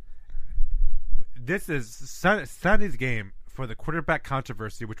 healthy. This is Sunday's game for the quarterback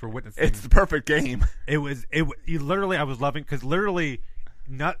controversy, which we're witnessing. It's the perfect game. It literally, I was loving, because literally,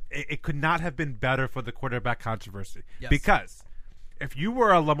 it could not have been better for the quarterback controversy. Yes. Because if you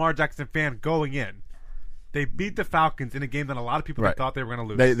were a Lamar Jackson fan going in, they beat the Falcons in a game that a lot of people thought they were going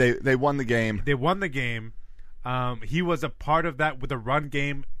to lose. They won the game. They won the game. He was a part of that with the run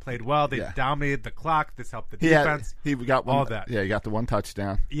game. Played well. They dominated the clock. This helped the defense. He got one, all that. Yeah, he got the one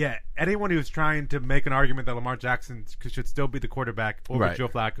touchdown. Yeah, anyone who's trying to make an argument that Lamar Jackson should still be the quarterback over Joe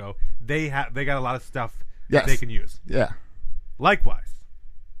Flacco, they got a lot of stuff that they can use. Yeah. Likewise,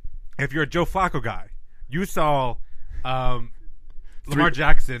 if you're a Joe Flacco guy, you saw Lamar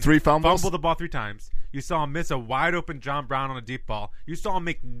Jackson fumble the ball 3 times. You saw him miss a wide open John Brown on a deep ball. You saw him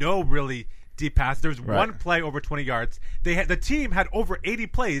make no really deep pass. There was one play over 20 yards. The team had over 80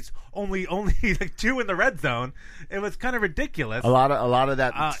 plays, only like 2 in the red zone. It was kind of ridiculous. A lot of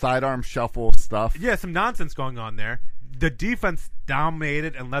that sidearm shuffle stuff. Yeah, some nonsense going on there. The defense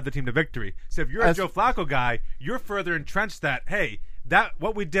dominated and led the team to victory. So if you're a Joe Flacco guy, you're further entrenched that, hey, that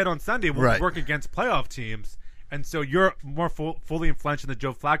what we did on Sunday will work against playoff teams. And so you're more fully influenced in the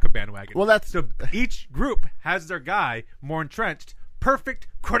Joe Flacco bandwagon. Well, so each group has their guy more entrenched. Perfect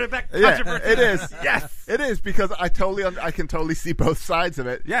quarterback controversy. It is. Yes, it is, because I can totally see both sides of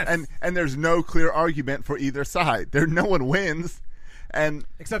it. Yes, and there's no clear argument for either side. No one wins. And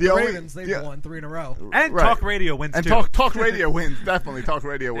except the Ravens, they've won 3 in a row. And talk radio wins and too. Talk radio wins, definitely. Talk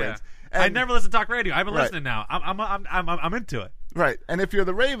radio wins. And I never listen to talk radio. I've been listening now. I'm into it. Right. And if you're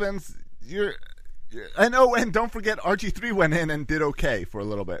the Ravens, and don't forget RG3 went in and did okay for a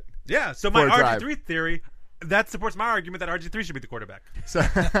little bit. Yeah. So my RG3 theory that supports my argument that RG3 should be the quarterback.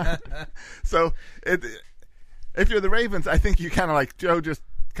 So if you're the Ravens, I think you kind of like Joe, just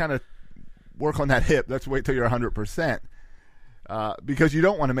kind of work on that hip. Let's wait till you're 100%. Because you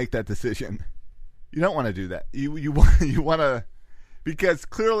don't want to make that decision. You don't want to do that. You want to, because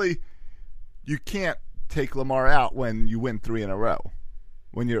clearly you can't take Lamar out when you win 3 in a row.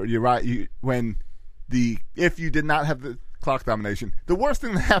 When you're right, if you did not have the clock domination, the worst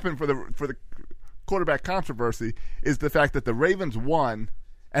thing that happened for the quarterback controversy is the fact that the Ravens won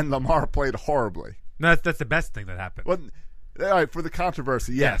and Lamar played horribly. No, that's the best thing that happened. Well, all right, for the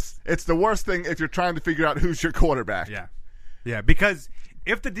controversy, yes. It's the worst thing if you're trying to figure out who's your quarterback. Yeah, because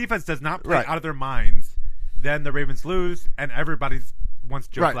if the defense does not play out of their minds, then the Ravens lose, and everybody wants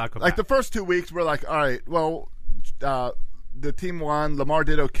Joe Flacco back. Like the first 2 weeks, we're like, all right, well, the team won. Lamar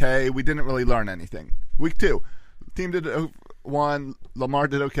did okay. We didn't really learn anything. Week 2, the team won. Lamar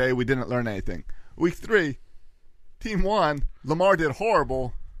did okay. We didn't learn anything. Week 3, team won. Lamar did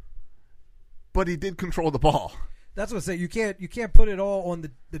horrible, but he did control the ball. That's what I say. You can't put it all on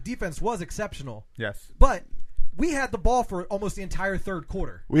the defense was exceptional. Yes, but we had the ball for almost the entire third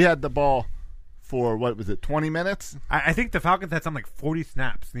quarter. We had the ball for, what was it, 20 minutes? I think the Falcons had something like 40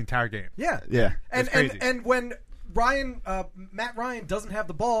 snaps the entire game. Yeah. And when Matt Ryan doesn't have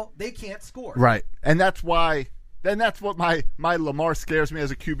the ball, they can't score. Right. And that's why. Then that's what my Lamar scares me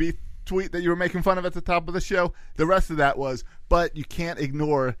as a QB tweet that you were making fun of at the top of the show. The rest of that was, but you can't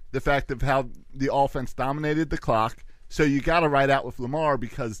ignore the fact of how the offense dominated the clock. So you got to ride out with Lamar,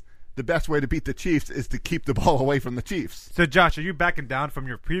 because the best way to beat the Chiefs is to keep the ball away from the Chiefs. So Josh, are you backing down from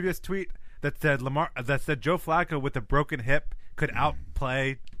your previous tweet that said Joe Flacco with a broken hip could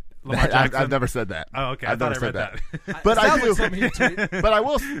outplay Lamar Jackson? I've never said that. Oh, okay. I thought I read that. But I do.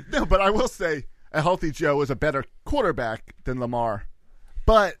 But I will say a healthy Joe is a better quarterback than Lamar.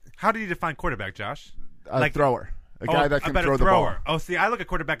 But how do you define quarterback, Josh? Like thrower, a guy that can throw the ball. Oh, see, I look at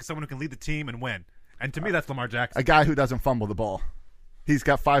quarterback as someone who can lead the team and win, and to me, that's Lamar Jackson. A guy who doesn't fumble the ball. He's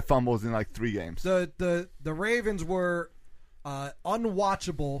got 5 fumbles in like 3 games. The Ravens were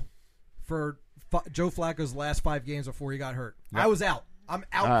unwatchable for Joe Flacco's last 5 games before he got hurt. Yep. I was out. I'm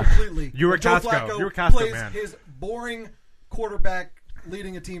out completely. You were Joe Costco. Flacco You were Costco, plays man. His boring quarterback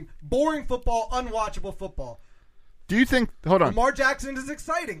leading a team. Boring football, unwatchable football. Do you think? Hold on. Lamar Jackson is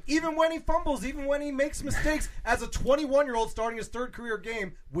exciting, even when he fumbles, even when he makes mistakes. As a 21-year-old starting his 3rd career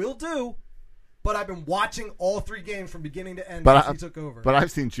game, will do. But I've been watching all 3 games from beginning to end since he took over. But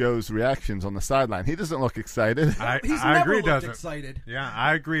I've seen Joe's reactions on the sideline. He doesn't look excited. He's I never agree, looked excited. Yeah,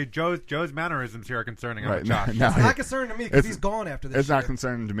 I agree. Joe's mannerisms here are concerning. Right. Josh. It's not concerning to me because he's gone after this. It's not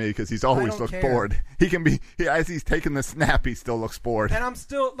concerning to me because he's always looked bored. He can be as he's taking the snap, he still looks bored. And I'm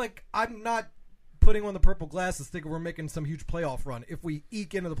still I'm not putting on the purple glasses thinking we're making some huge playoff run. If we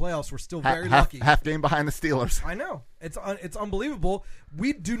eke into the playoffs, we're still very lucky. Half game behind the Steelers. I know. It's unbelievable.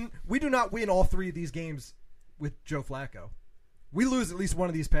 We do not win all 3 of these games with Joe Flacco. We lose at least one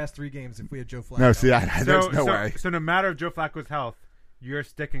of these past 3 games if we had Joe Flacco. No, see, there's no way. So no matter of Joe Flacco's health, you're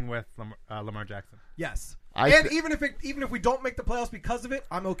sticking with Lamar Jackson. Yes. Even if we don't make the playoffs because of it,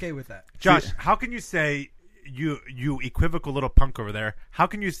 I'm okay with that. Josh, how can you say you equivocal little punk over there? How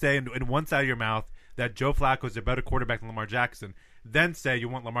can you say in one side of your mouth that Joe Flacco is a better quarterback than Lamar Jackson, then say you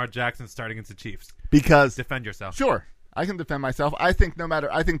want Lamar Jackson starting against the Chiefs? Because defend yourself. Sure, I can defend myself. I think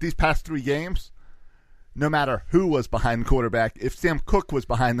these past 3 games, no matter who was behind the quarterback, if Sam Cook was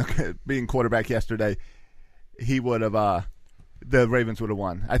behind being quarterback yesterday, he would have. The Ravens would have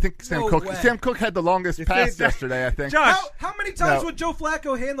won. I think Sam Cook had the longest pass yesterday. I think. Josh, how many times would Joe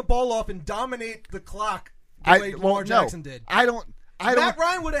Flacco hand the ball off and dominate the clock the way Lamar Jackson did? Matt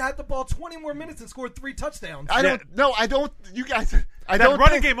Ryan would have had the ball 20 more minutes and scored 3 touchdowns. I don't. You guys. That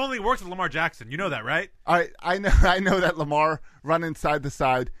running game only works with Lamar Jackson. You know that, right? I know that Lamar running side to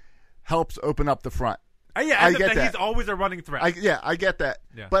side helps open up the front. Yeah, I get that. He's always a running threat. I get that.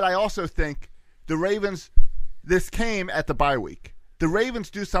 Yeah. But I also think the Ravens. This came at the bye week. The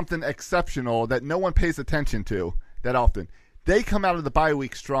Ravens do something exceptional that no one pays attention to that often. They come out of the bye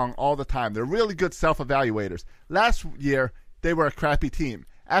week strong all the time. They're really good self-evaluators. Last year, they were a crappy team.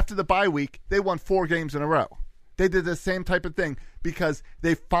 After the bye week, they won 4 games in a row. They did the same type of thing because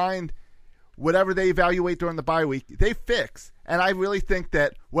they find whatever they evaluate during the bye week, they fix. And I really think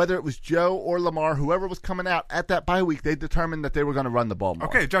that whether it was Joe or Lamar, whoever was coming out at that bye week, they determined that they were going to run the ball more.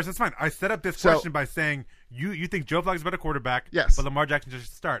 Okay, Josh, that's fine. I set up this question by saying you think Joe Flacco's a better quarterback, yes, but Lamar Jackson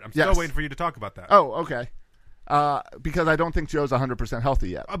just start. I'm still waiting for you to talk about that. Oh, okay. Because I don't think Joe's 100% healthy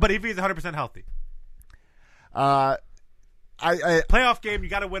yet. But if he's 100% healthy. Playoff game, you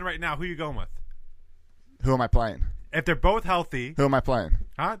got to win right now. Who are you going with? Who am I playing? If they're both healthy. Who am I playing?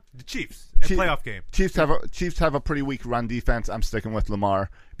 Huh? The Chiefs. Playoff game. Chiefs have a pretty weak run defense. I'm sticking with Lamar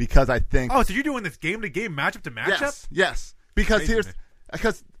because I think. Oh, so you're doing this game-to-game, matchup-to-matchup? Yes. Because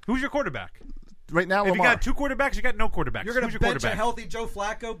who's your quarterback? Right now, if Lamar. you got 2 quarterbacks, you got no quarterbacks. You're going to bench a healthy Joe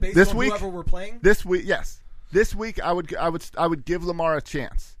Flacco based on whoever we're playing? This week, yes. This week, I would give Lamar a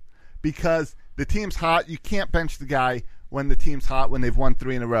chance because the team's hot. You can't bench the guy when the team's hot when they've won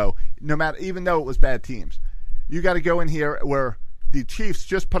 3 in a row. No matter, even though it was bad teams. You got to go in here where the Chiefs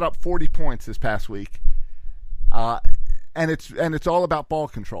just put up 40 points this past week, and it's all about ball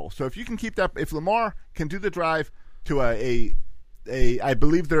control. So if you can keep that, if Lamar can do the drive to I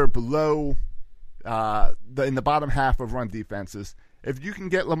believe they're below in the bottom half of run defenses. If you can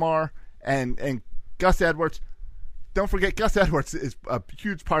get Lamar and Gus Edwards, don't forget Gus Edwards is a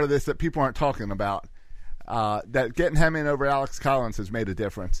huge part of this that people aren't talking about. That getting him in over Alex Collins has made a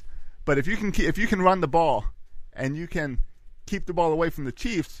difference. But if you can run the ball. And you can keep the ball away from the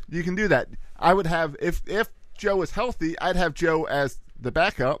Chiefs, you can do that. I would have, if Joe is healthy, I'd have Joe as the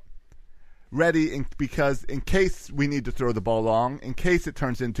backup ready because in case we need to throw the ball long, in case it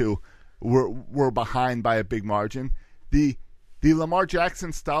turns into we're behind by a big margin. The Lamar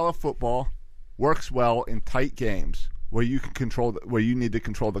Jackson style of football works well in tight games where you can where you need to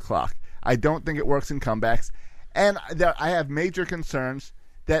control the clock. I don't think it works in comebacks. And I have major concerns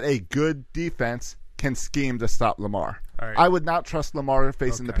that a good defense can scheme to stop Lamar. Right. I would not trust Lamar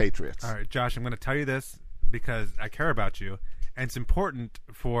facing the Patriots. All right, Josh, I'm going to tell you this because I care about you, and it's important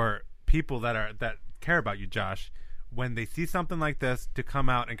for people that care about you, Josh, when they see something like this to come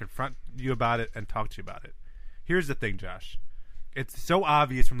out and confront you about it and talk to you about it. Here's the thing, Josh. It's so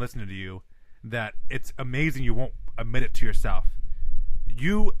obvious from listening to you that it's amazing you won't admit it to yourself.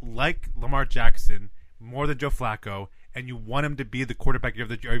 You like Lamar Jackson more than Joe Flacco, and you want him to be the quarterback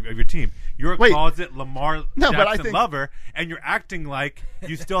of your team. You're a closet Lamar Jackson lover, and you're acting like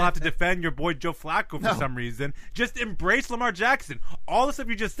you still have to defend your boy Joe Flacco for some reason. Just embrace Lamar Jackson. All the stuff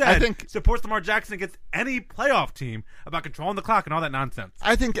you just said supports Lamar Jackson against any playoff team about controlling the clock and all that nonsense.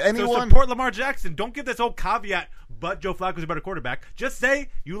 I think anyone... So support Lamar Jackson. Don't give this whole caveat, but Joe Flacco's a better quarterback. Just say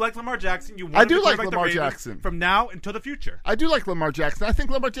you like Lamar Jackson. You want to like Lamar Jackson from now until the future. I do like Lamar Jackson. I think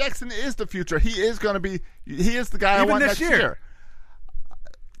Lamar Jackson is the future. He is going to be... He is the guy I want next year.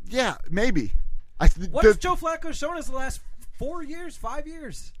 Yeah, maybe. What has Joe Flacco shown us the last 4 years, 5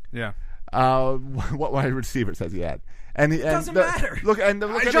 years? Yeah. What wide receivers has he had? And it doesn't matter. Look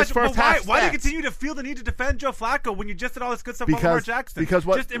at his first half. Why do you continue to feel the need to defend Joe Flacco when you just did all this good stuff about Lamar Jackson? Because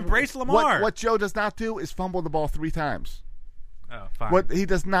just embrace Lamar. What Joe does not do is fumble the ball 3 times. Oh, fine. What he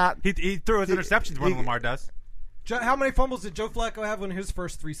does not. He threw his interceptions more than Lamar does. How many fumbles did Joe Flacco have in his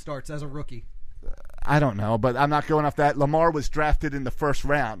first 3 starts as a rookie? I don't know, but I'm not going off that. Lamar was drafted in the first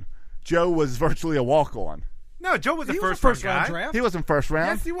round. Joe was virtually a walk-on. No, Joe was a first round draft. He wasn't first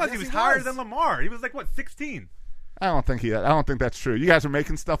round. Yes, he was. He was higher than Lamar. He was like 16. I don't think that's true. You guys are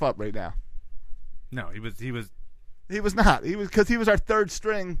making stuff up right now. No, he was. He was not. He was our third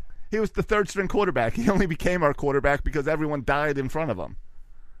string. He was the third string quarterback. He only became our quarterback because everyone died in front of him.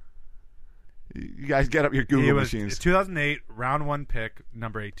 You guys get up your Google machines. 2008 round 1 pick,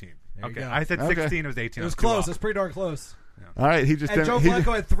 number 18. Okay, I said 16. It was 18. It was close. It was pretty darn close. Yeah. All right, Joe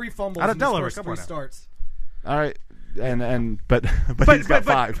Flacco had 3 fumbles in his first 3 starts. All right, but he's got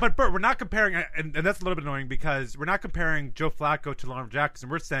 5. But Bert, we're not comparing, and that's a little bit annoying because we're not comparing Joe Flacco to Lamar Jackson.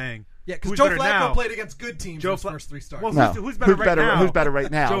 We're saying because Joe Flacco played against good teams in his first 3 starts. Well, who's better right now? Who's better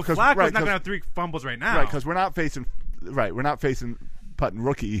right now? Joe Flacco's not going to have 3 fumbles right now. Right, because we're not facing putting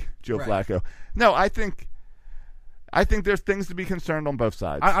rookie Joe Flacco. No, I think there's things to be concerned on both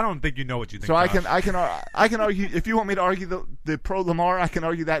sides. I don't think you know what you think. So Josh. I can argue if you want me to argue the pro Lamar, I can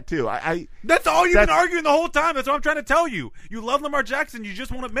argue that too. That's all you've been arguing the whole time. That's what I'm trying to tell you. You love Lamar Jackson. You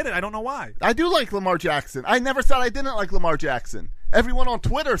just won't admit it. I don't know why. I do like Lamar Jackson. I never said I didn't like Lamar Jackson. Everyone on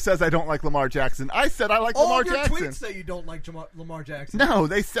Twitter says I don't like Lamar Jackson. I said I like Lamar Jackson. All your tweets say you don't like Lamar Jackson. No,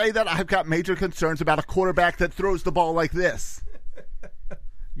 they say that I've got major concerns about a quarterback that throws the ball like this.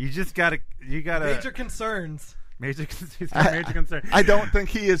 You gotta major concerns. Major concern. I don't think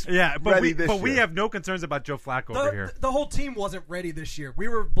he is ready this year. But we have no concerns about Joe Flacco over here. The whole team wasn't ready this year. We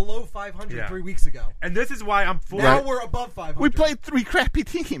were below 500 3 weeks ago. And this is why I'm full. Now we're above 500. We played 3 crappy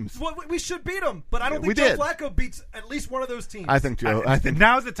teams. Well, we should beat them, but I don't think Joe Flacco beats at least one of those teams. I think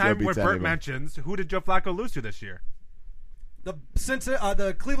now's the time where Bert mentions who did Joe Flacco lose to this year?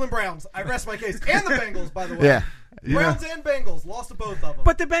 The Cleveland Browns. I rest my case. And the Bengals, by the way. Yeah. Browns and Bengals. Lost to both of them.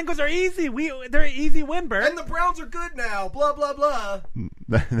 But the Bengals are easy. They're an easy win, Bert. And the Browns are good now. Blah, blah, blah.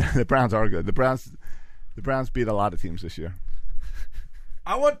 The Browns are good. The Browns beat a lot of teams this year.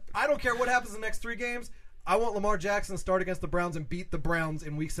 I don't care what happens in the next 3 games. I want Lamar Jackson to start against the Browns and beat the Browns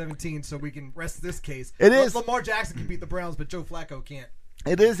in Week 17 so we can rest this case. Lamar Jackson can beat the Browns, but Joe Flacco can't.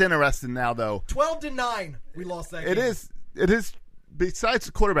 It is interesting now, though. 12-9, we lost that game. It is. Besides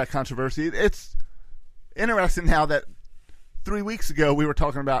the quarterback controversy, it's interesting now that 3 weeks ago we were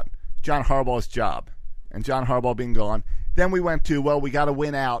talking about John Harbaugh's job and John Harbaugh being gone. Then we went to, we got to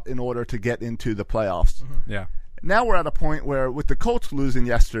win out in order to get into the playoffs. Mm-hmm. Yeah. Now we're at a point where, with the Colts losing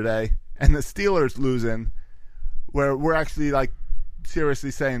yesterday and the Steelers losing, where we're actually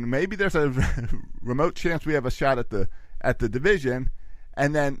seriously saying maybe there's a remote chance we have a shot at the division,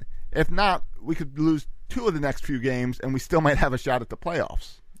 and then if not, we could lose 2 of the next few games, and we still might have a shot at the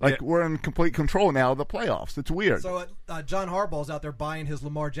playoffs. We're in complete control now of the playoffs. It's weird. So John Harbaugh's out there buying his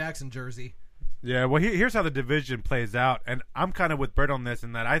Lamar Jackson jersey. Yeah, well, here's how the division plays out, and I'm kind of with Bert on this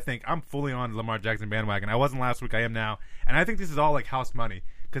in that I think I'm fully on Lamar Jackson bandwagon. I wasn't last week, I am now, and I think this is all house money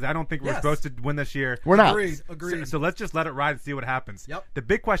because I don't think we're supposed to win this year. We're not. Agreed. So let's just let it ride and see what happens. Yep. The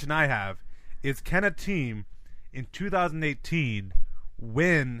big question I have is, can a team in 2018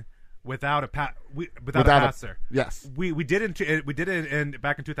 win without a passer? Yes, we did it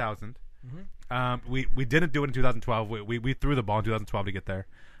back in 2000. Mm-hmm. We didn't do it in 2012. We threw the ball in 2012 to get there.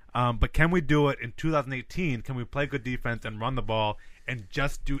 But can we do it in 2018? Can we play good defense and run the ball and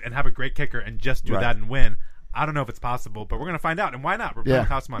have a great kicker and just do that and win? I don't know if it's possible, but we're going to find out. And why not? We're playing with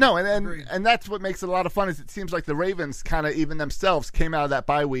house money. No, and that's what makes it a lot of fun. Is it seems like the Ravens kind of even themselves came out of that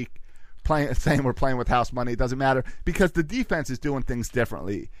bye week saying we're playing with house money. It doesn't matter because the defense is doing things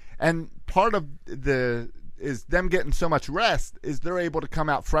differently. And part of is them getting so much rest is they're able to come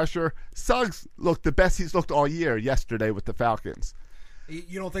out fresher. Suggs looked the best he's looked all year yesterday with the Falcons.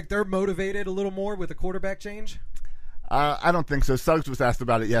 You don't think they're motivated a little more with the quarterback change? I don't think so. Suggs was asked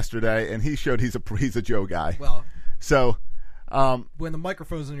about it yesterday, and he showed he's a Joe guy. Well, so when the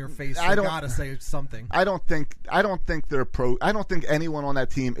microphone's in your face, you gotta say something. I don't think they're pro. I don't think anyone on that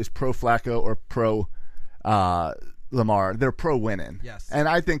team is pro Flacco or pro Lamar. They're pro winning. Yes, and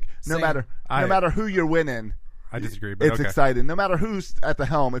I think no matter who you're winning. I disagree, but it's exciting. No matter who's at the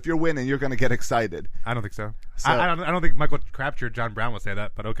helm, if you're winning, you're going to get excited. I don't think so. I don't think Michael Crabtree or John Brown will say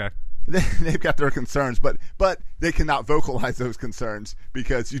that, but okay. They've got their concerns, but they cannot vocalize those concerns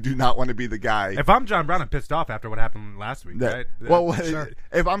because you do not want to be the guy. If I'm John Brown, I'm pissed off after what happened last week. Right? Well, sure.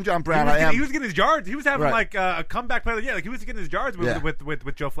 If I'm John Brown, he was getting his yards. He was having a comeback player. Yeah, he was getting his yards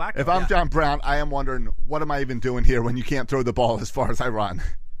with Joe Flacco. If I'm John Brown, I am wondering what am I even doing here when you can't throw the ball as far as I run.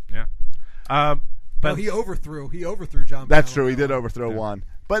 Yeah. But he overthrew John Brown. That's true. He did overthrow one.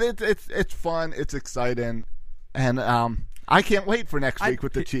 But it's fun. It's exciting, and I can't wait for next week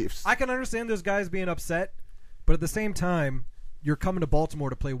with the Chiefs. I can understand those guys being upset, but at the same time, you're coming to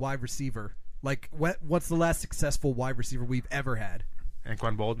Baltimore to play wide receiver. What's the last successful wide receiver we've ever had?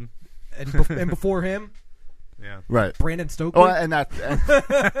 Anquan Boldin. And before him? Yeah. Right. Brandon Stokely. Oh, and that's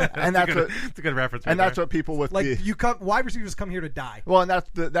it's a good reference. And that's what people with wide receivers come here to die. Well, and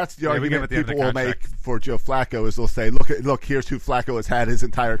that's the argument people will make for Joe Flacco is they'll say, look, here's who Flacco has had his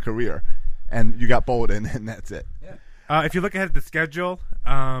entire career, and you got Bolden, and that's it. Yeah. If you look ahead at the schedule,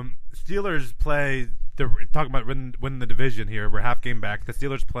 Steelers play. Talking about winning the division here. We're half game back. The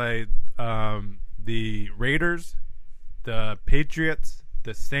Steelers play the Raiders, the Patriots,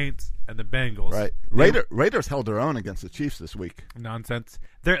 the Saints and the Bengals. Right. Raiders held their own against the Chiefs this week. Nonsense.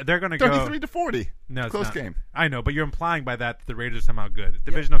 They're going to go 33-40. No, it's close not. game. I know, but you're implying by that the Raiders are somehow good.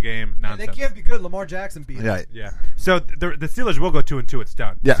 Divisional game, nonsense. And they can't be good. Lamar Jackson beat them. Right. Yeah. So the Steelers will go 2-2. It's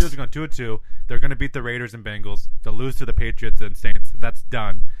done. Yes. The Steelers are going 2-2. They're going to beat the Raiders and Bengals. They'll lose to the Patriots and Saints. That's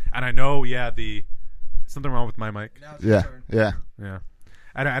done. And I know, something wrong with my mic. Yeah.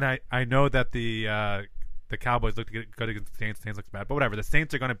 And I know that the Cowboys look good against the Saints. Saints looks bad, but whatever. The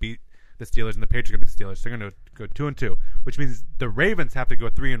Saints are going to beat the Steelers, and the Patriots are going to beat the Steelers. They're going to go 2-2, which means the Ravens have to go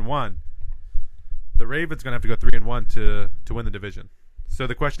 3-1. The Ravens going to have to go 3-1 to win the division. So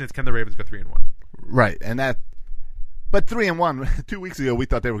the question is, can the Ravens go 3-1? Right, but 3-1. 2 weeks ago, we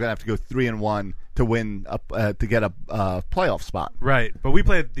thought they were going to have to go 3-1 to win to get a playoff spot. Right, but we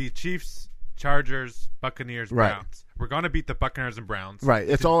played the Chiefs, Chargers, Buccaneers, Right. Browns. We're going to beat the Buccaneers and Browns. Right,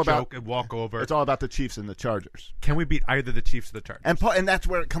 it's all about joke and walk over. It's all about the Chiefs and the Chargers. Can we beat either the Chiefs or the Chargers? And that's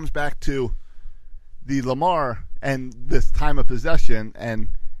where it comes back to the Lamar and this time of possession, and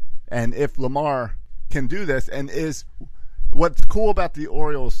if Lamar can do this, and is what's cool about the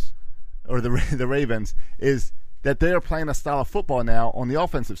Orioles or the Ravens is that they are playing a style of football now on the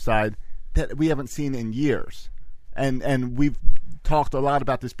offensive side that we haven't seen in years, and we've talked a lot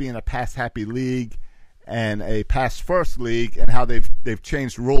about this being a pass happy league and a pass first league, and how they've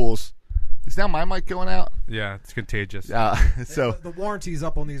changed rules. Is now my mic going out? Yeah, it's contagious. So the warranty's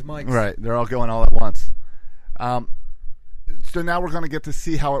up on these mics. Right, they're all going all at once. So now we're going to get to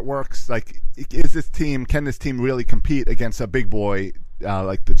see how it works. Like, can this team really compete against a big boy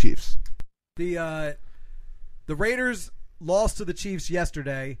like the Chiefs? The Raiders lost to the Chiefs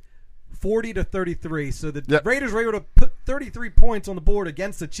yesterday, 40-33. So the Raiders were able to put 33 points on the board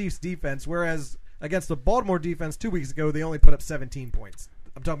against the Chiefs defense, whereas against the Baltimore defense 2 weeks ago they only put up 17 points.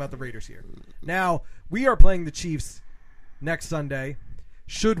 I'm talking about the Raiders here. Now, we are playing the Chiefs next Sunday.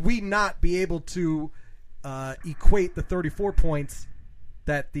 Should we not be able to equate the 34 points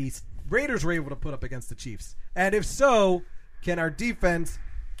that the Raiders were able to put up against the Chiefs? And if so, can our defense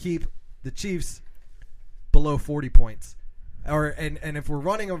keep the Chiefs below 40 points? And if we're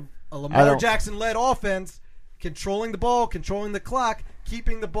running a Lamar Jackson-led offense, controlling the ball, controlling the clock,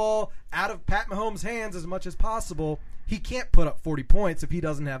 keeping the ball out of Pat Mahomes' hands as much as possible, he can't put up 40 points if he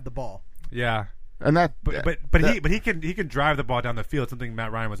doesn't have the ball. Yeah. And he can drive the ball down the field, something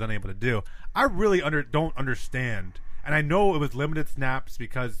Matt Ryan was unable to do. I really don't understand, and I know it was limited snaps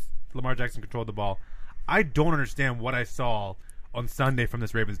because Lamar Jackson controlled the ball. I don't understand what I saw on Sunday from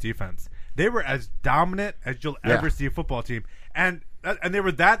this Ravens defense. They were as dominant as you'll ever see a football team, and they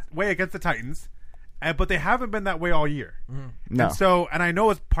were that way against the Titans. But they haven't been that way all year. No. And I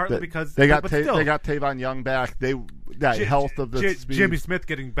know it's partly because they got Tavon Young back. Health of the speed. Jimmy Smith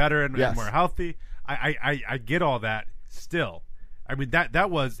getting better and more healthy. I get all that. Still, I mean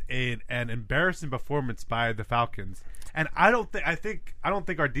that was an embarrassing performance by the Falcons. And I don't think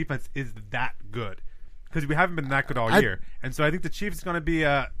our defense is that good because we haven't been that good all year. And so I think the Chiefs is going to be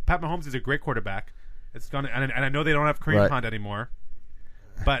Pat Mahomes is a great quarterback. It's going to, and I know they don't have Kareem Hunt anymore.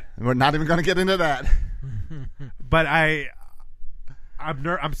 But we're not even going to get into that. But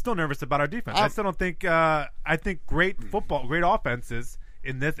I'm still nervous about our defense. I still don't think. I think great offenses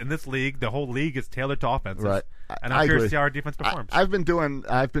in this league. The whole league is tailored to offenses. Right. And I'm curious to see how our defense performs. I've been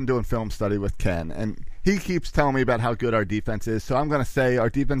doing film study with Ken, and he keeps telling me about how good our defense is. So I'm going to say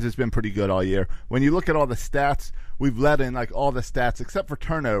our defense has been pretty good all year. When you look at all the stats, we've led in like all the stats except for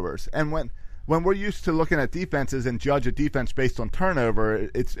turnovers. And when we're used to looking at defenses and judge a defense based on turnover,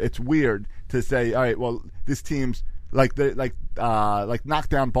 it's weird to say, all right, well, this team's like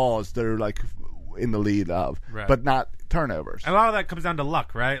knockdown balls that are like in the lead of, but not turnovers. And a lot of that comes down to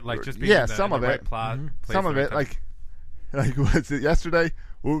luck, right? Like just being some of it. Some of it, like was it yesterday?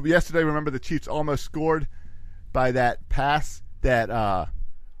 Yesterday, remember the Chiefs almost scored by that pass that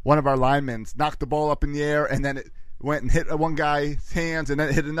one of our linemen knocked the ball up in the air and then it went and hit one guy's hands, and then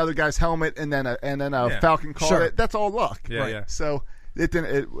it hit another guy's helmet, and then a Falcon called it. That's all luck. Yeah. So it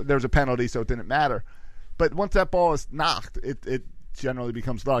didn't. There was a penalty, so it didn't matter. But once that ball is knocked, it generally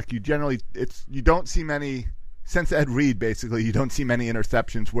becomes luck. You don't see many since Ed Reed. Basically, you don't see many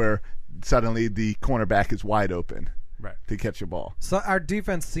interceptions where suddenly the cornerback is wide open to catch a ball. So our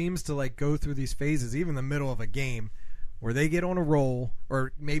defense seems to go through these phases, even in the middle of a game, where they get on a roll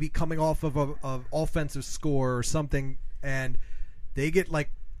or maybe coming off of an offensive score or something, and they get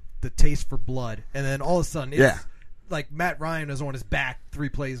the taste for blood, and then all of a sudden it's like Matt Ryan is on his back 3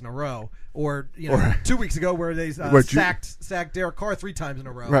 plays in a row, or 2 weeks ago where they sacked Derek Carr 3 times in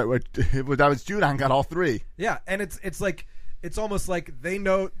a row. Right, that was Judon got all 3. Yeah, and it's like it's almost like they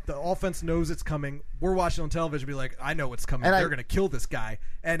know the offense knows it's coming. We're watching on television, be like, I know what's coming. And they're going to kill this guy,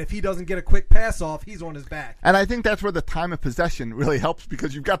 and if he doesn't get a quick pass off, he's on his back. And I think that's where the time of possession really helps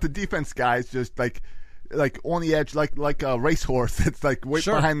because you've got the defense guys just like on the edge, like a racehorse. It's like right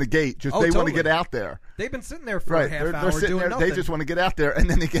behind the gate. Just they want to get out there. They've been sitting there for a half hour sitting doing there, nothing. They just want to get out there, and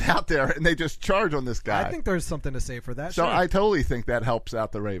then they get out there and they just charge on this guy. I think there's something to say for that. So I totally think that helps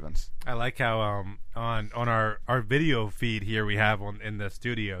out the Ravens. I like how on our video feed here we have in the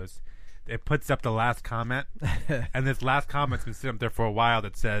studios, it puts up the last comment, and this last comment's been sitting up there for a while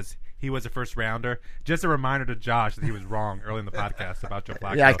that says he was a first rounder. Just a reminder to Josh that he was wrong early in the podcast about Joe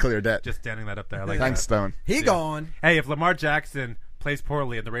Flacco. Yeah, I cleared that. Just standing that up there. I like Thanks, that. Stone. He gone. Hey, if Lamar Jackson plays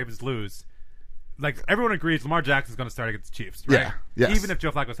poorly and the Ravens lose, like everyone agrees, Lamar Jackson's going to start against the Chiefs, right? Yeah. Yes. Even if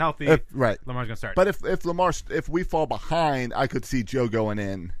Joe Flacco's healthy, right. Lamar's going to start. But if we fall behind, I could see Joe going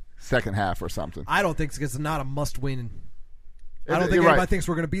in second half or something. I don't think it's not a must-win. I don't think You're anybody right. thinks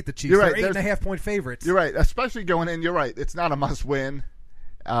we're going to beat the Chiefs. You're right. They're 8.5-point favorites. You're right, especially going in. You're right. It's not a must-win.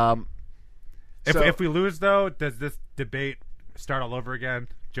 If we lose, though, does this debate start all over again?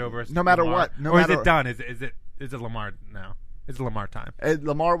 Joe versus No matter Lamar? what. Is it done? Is it Lamar now? Is it Lamar time?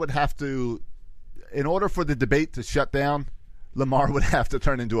 Lamar would have to, in order for the debate to shut down, Lamar would have to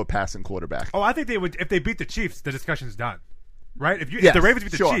turn into a passing quarterback. Oh, I think they would. If they beat the Chiefs, the discussion's done. Right? If Yes, the Ravens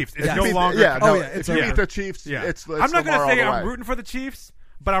beat the Chiefs, it's no longer. If you beat the Chiefs, it's I'm not going to say I'm rooting for the Chiefs,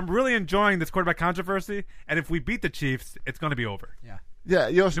 but I'm really enjoying this quarterback controversy. And if we beat the Chiefs, it's going to be over. Yeah,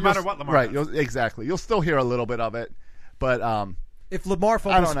 no matter what Lamar does. Exactly. You'll still hear a little bit of it, but if Lamar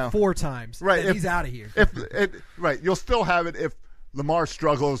fumbles 4 times, then he's out of here. You'll still have it if Lamar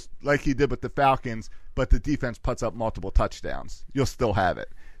struggles like he did with the Falcons, but the defense puts up multiple touchdowns. You'll still have it.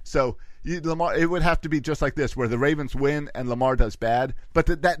 So Lamar, it would have to be just like this, where the Ravens win and Lamar does bad, but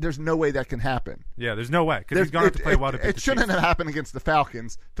there's no way that can happen. Yeah, there's no way because he's going to have to play well to beat the Chiefs. It shouldn't have happened against the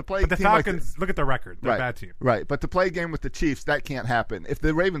Falcons. But the Falcons, look at their record. They're a bad team. Right, but to play a game with the Chiefs, that can't happen. If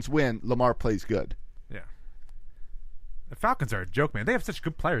the Ravens win, Lamar plays good. Yeah. The Falcons are a joke, man. They have such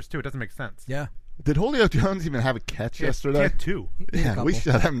good players, too. It doesn't make sense. Yeah. Did Julio Jones even have a catch yesterday? He had 2. Yeah, we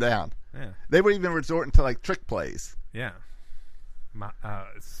shut him down. Yeah. They were even resorting to like trick plays. Yeah.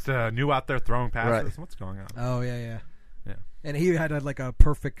 It's new out there throwing passes. Right. What's going on? Oh, yeah. And he had a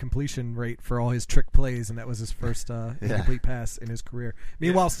perfect completion rate for all his trick plays, and that was his first complete pass in his career.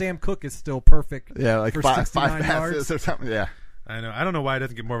 Meanwhile, Sam Cook is still perfect. Yeah, like for five 69 passes yards. or something. Yeah. I know. I don't know why it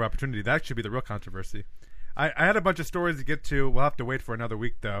doesn't get more of an opportunity. That should be the real controversy. I had a bunch of stories to get to. We'll have to wait for another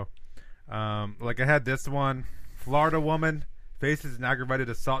week, though. I had this one. Florida woman faces an aggravated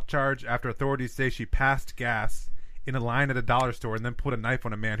assault charge after authorities say she passed gas in a line at a dollar store and then put a knife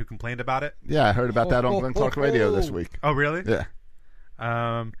on a man who complained about it. Yeah, I heard about that on Glen Talk Radio this week. Oh, really? Yeah.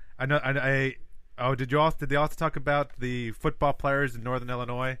 I know. Did they also talk about the football players in Northern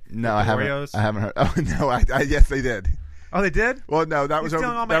Illinois? No, I haven't. Oreos? I haven't heard. Oh no, yes they did. Oh, they did? Well, no, that was over.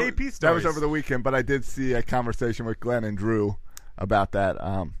 All my AP stories. That was over the weekend, but I did see a conversation with Glenn and Drew about that.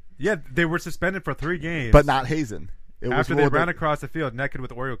 Yeah, they were suspended for 3 games, but not Hazen. After they ran across the field naked with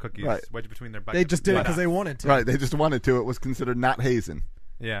Oreo cookies wedged between their butt. They just did it because they wanted to. Right, they just wanted to. It was considered not hazing.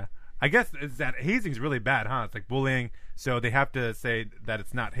 Yeah. I guess that hazing's really bad, huh? It's like bullying, so they have to say that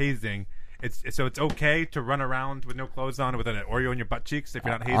it's not hazing. It's okay to run around with no clothes on with an Oreo in your butt cheeks if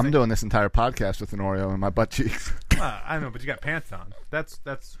you're not hazing? I'm doing this entire podcast with an Oreo in my butt cheeks. I know, but you got pants on. That's.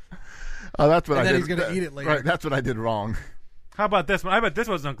 Oh, that's what and I did. And then he's going to eat it later. Right, that's what I did wrong. How about this one? I bet this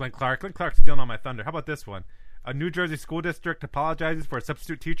wasn't on Glenn Clark. Glenn Clark's stealing all my thunder. How about this one? A New Jersey school district apologizes for a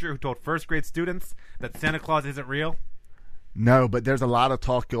substitute teacher who told first-grade students that Santa Claus isn't real. No, but there's a lot of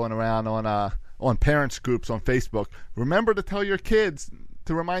talk going around on parents groups on Facebook. Remember to tell your kids,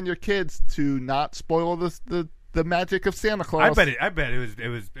 to remind your kids to not spoil the magic of Santa Claus. I bet it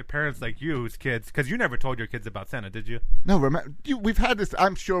was parents like you whose kids, because you never told your kids about Santa, did you? No, we've had this.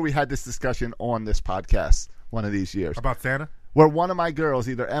 I'm sure we had this discussion on this podcast one of these years about Santa, where one of my girls,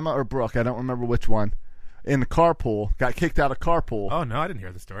 either Emma or Brooke, I don't remember which one, in the carpool got kicked out of carpool. Oh no, I didn't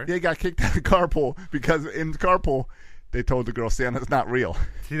hear the story. They got kicked out of carpool because in the carpool they told the girl Santa's not real.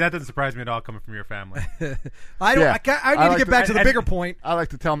 See, that doesn't surprise me at all coming from your family. I need to get back to the bigger point. I like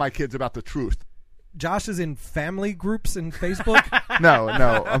to tell my kids about the truth. Josh is in family groups in Facebook? No.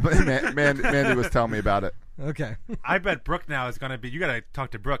 Mandy was telling me about it. Okay. I bet Brooke now is going to be, you got to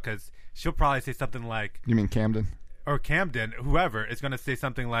talk to Brooke because she'll probably say something like. You mean Camden? Or Camden, whoever, is going to say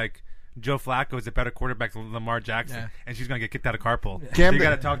something like, Joe Flacco is a better quarterback than Lamar Jackson, and she's going to get kicked out of carpool. Camden, so you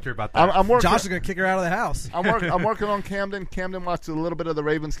got to talk to her about that. Josh is going to kick her out of the house. I'm working on Camden. Camden watched a little bit of the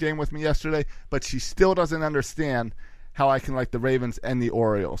Ravens game with me yesterday, but she still doesn't understand how I can like the Ravens and the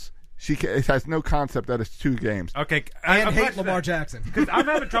Orioles. She has no concept that it's 2 games. Okay, And I'm hate glad Lamar that. Jackson. Because I'm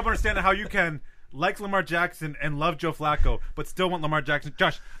having trouble understanding how you can like Lamar Jackson and love Joe Flacco, but still want Lamar Jackson.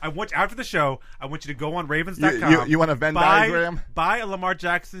 Josh, I want after the show, I want you to go on Ravens.com. You want a Venn diagram? Buy a Lamar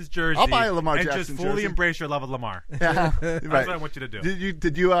Jackson's jersey. I'll buy a Lamar and Jackson just fully jersey. embrace your love of Lamar. Yeah, That's right. what I want you to do.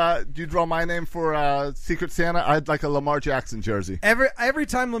 Did you draw my name for Secret Santa? I'd like a Lamar Jackson jersey. Every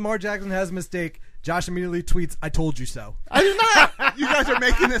time Lamar Jackson has a mistake, Josh immediately tweets, "I told you so." I do not. You guys are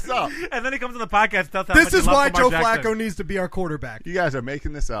making this up. And then he comes on the podcast and tells how This much he is loves why Lamar Joe Jackson. Flacco needs to be our quarterback. You guys are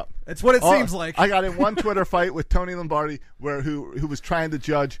making this up. It's what it seems like. I got in one Twitter fight with Tony Lombardi who was trying to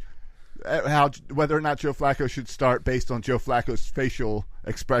judge whether or not Joe Flacco should start based on Joe Flacco's facial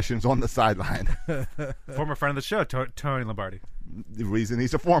expressions on the sideline. Former friend of the show, Tony Lombardi. The reason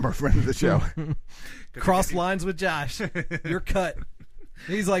he's a former friend of the show. Cross lines with Josh. You're cut.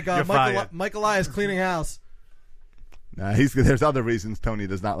 He's like You're fired. Mike Elias cleaning house. Nah, there's other reasons Tony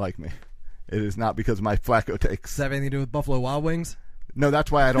does not like me. It is not because of my Flacco takes. Does that have anything to do with Buffalo Wild Wings? No, that's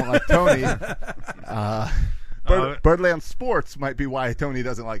why I don't like Tony. Birdland Sports might be why Tony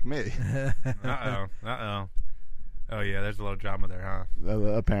doesn't like me. Uh-oh. Oh, yeah, there's a little drama there, huh?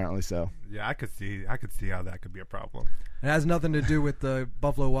 Apparently so. Yeah, I could see how that could be a problem. It has nothing to do with the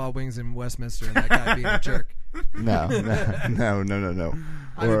Buffalo Wild Wings in Westminster and that guy being a jerk. No.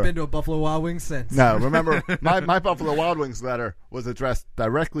 I haven't been to a Buffalo Wild Wings since. No, remember, my Buffalo Wild Wings letter was addressed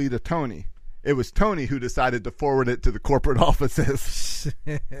directly to Tony. It was Tony who decided to forward it to the corporate offices.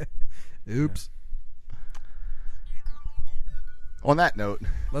 Oops. On that note,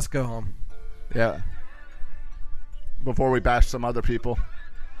 let's go home. Yeah. Before we bash some other people.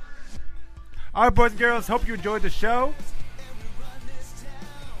 All right, boys and girls, hope you enjoyed the show.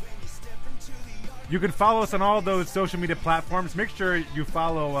 You can follow us on all those social media platforms. Make sure you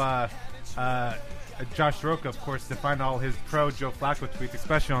follow Josh Soroka, of course, to find all his pro Joe Flacco tweets,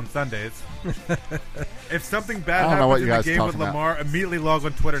 especially on Sundays. If something bad happens in the game with Lamar, immediately log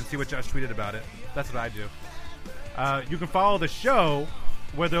on Twitter and see what Josh tweeted about it. That's what I do. You can follow the show,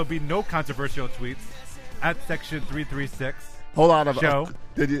 where there'll be no controversial tweets, at Section 336. Hold on, show.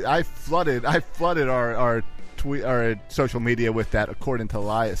 I flooded our tweet, our social media with that according to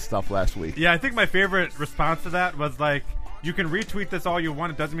Elias stuff last week. Yeah, I think my favorite response to that was like, you can retweet this all you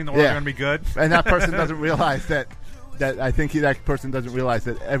want. It doesn't mean the Orioles are going to be good. And that person doesn't realize that I think that person doesn't realize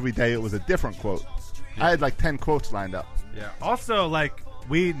that every day it was a different quote. Yeah. I had like 10 quotes lined up. Yeah. Also, like,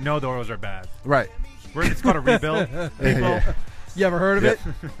 we know the Orioles are bad. Right. It's called a rebuild. Yeah. You ever heard of it?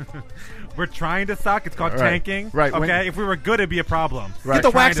 We're trying to suck. It's called tanking. Right. Okay. If we were good, it'd be a problem. Right. Get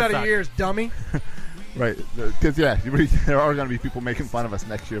the wax out of your ears, dummy. Right. Because, there are going to be people making fun of us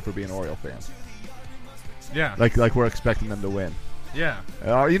next year for being Oriole fans. Yeah. Like we're expecting them to win. Yeah.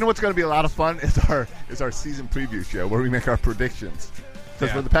 You know what's going to be a lot of fun is our season preview show where we make our predictions.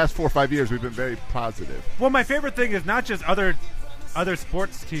 Because for the past 4 or 5 years, we've been very positive. Well, my favorite thing is not just other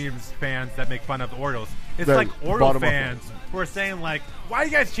sports teams fans that make fun of the Orioles. It's like Oriole fans who are saying, like, why are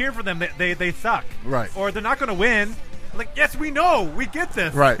you guys cheering for them? They suck. Right. Or they're not going to win. Like, yes, we know. We get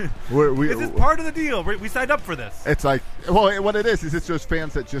this. Right. This is part of the deal. We signed up for this. It's like, well, what it is it's those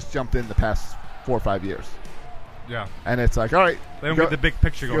fans that just jumped in the past 4 or 5 years. Yeah. And it's like, all right. They don't get the big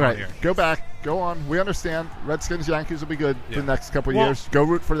picture going on here. Go back. Go on. We understand. Redskins, Yankees will be good for the next couple of years. Go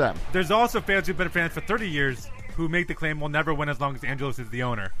root for them. There's also fans who've been fans for 30 years who make the claim we'll never win as long as Angelos is the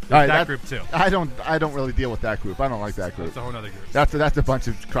owner. There's that group, too. I don't really deal with that group. I don't like that group. That's a whole other group. That's a bunch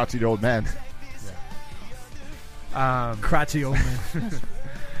of crotchety old men. Yeah. Crotchety old men.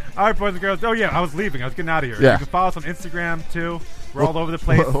 All right, boys and girls. Oh, yeah, I was leaving. I was getting out of here. Yeah. You can follow us on Instagram, too. We're all over the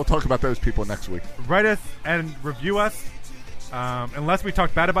place. We'll talk about those people next week. Write us and review us. Unless we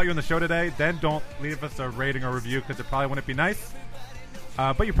talk bad about you on the show today, then don't leave us a rating or review because it probably wouldn't be nice.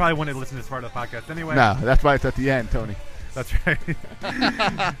 But you probably wouldn't listen to this part of the podcast anyway. No, that's why it's at the end, Tony. That's right.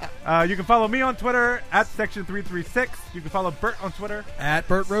 You can follow me on Twitter at Section336. You can follow Bert on Twitter at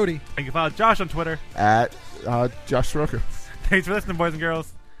Bert Rohde. And you can follow Josh on Twitter at Josh Soroka. Thanks for listening, boys and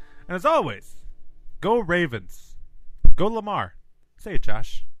girls. And as always, go Ravens. Go Lamar. Say it,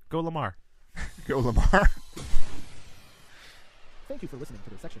 Josh. Go Lamar. Go Lamar. Thank you for listening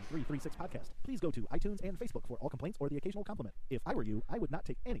to the Section 336 podcast. Please go to iTunes and Facebook for all complaints or the occasional compliment. If I were you, I would not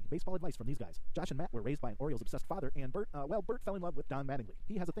take any baseball advice from these guys. Josh and Matt were raised by an Orioles-obsessed father, and Bert fell in love with Don Mattingly.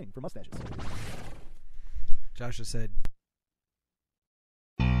 He has a thing for mustaches. Josh just said...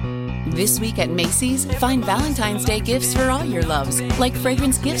 This week at Macy's, find Valentine's Day gifts for all your loves, like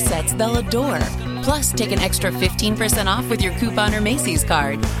fragrance gift sets they'll adore. Plus, take an extra 15% off with your coupon or Macy's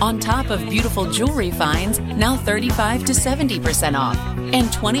card. On top of beautiful jewelry finds, now 35 to 70% off. And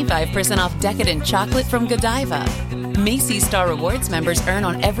 25% off decadent chocolate from Godiva. Macy's Star Rewards members earn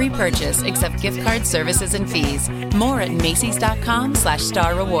on every purchase except gift card services and fees. More at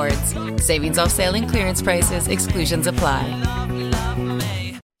Macys.com/Star Rewards. Savings off sale and clearance prices. Exclusions apply.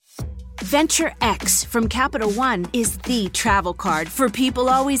 Venture X from Capital One is the travel card for people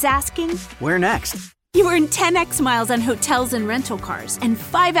always asking, Where next? You earn 10x miles on hotels and rental cars, and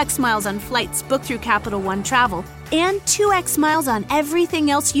 5x miles on flights booked through Capital One Travel, and 2x miles on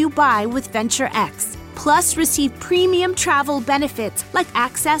everything else you buy with Venture X. Plus, receive premium travel benefits like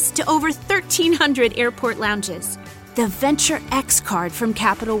access to over 1,300 airport lounges. The Venture X card from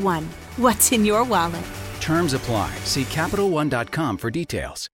Capital One. What's in your wallet? Terms apply. See CapitalOne.com for details.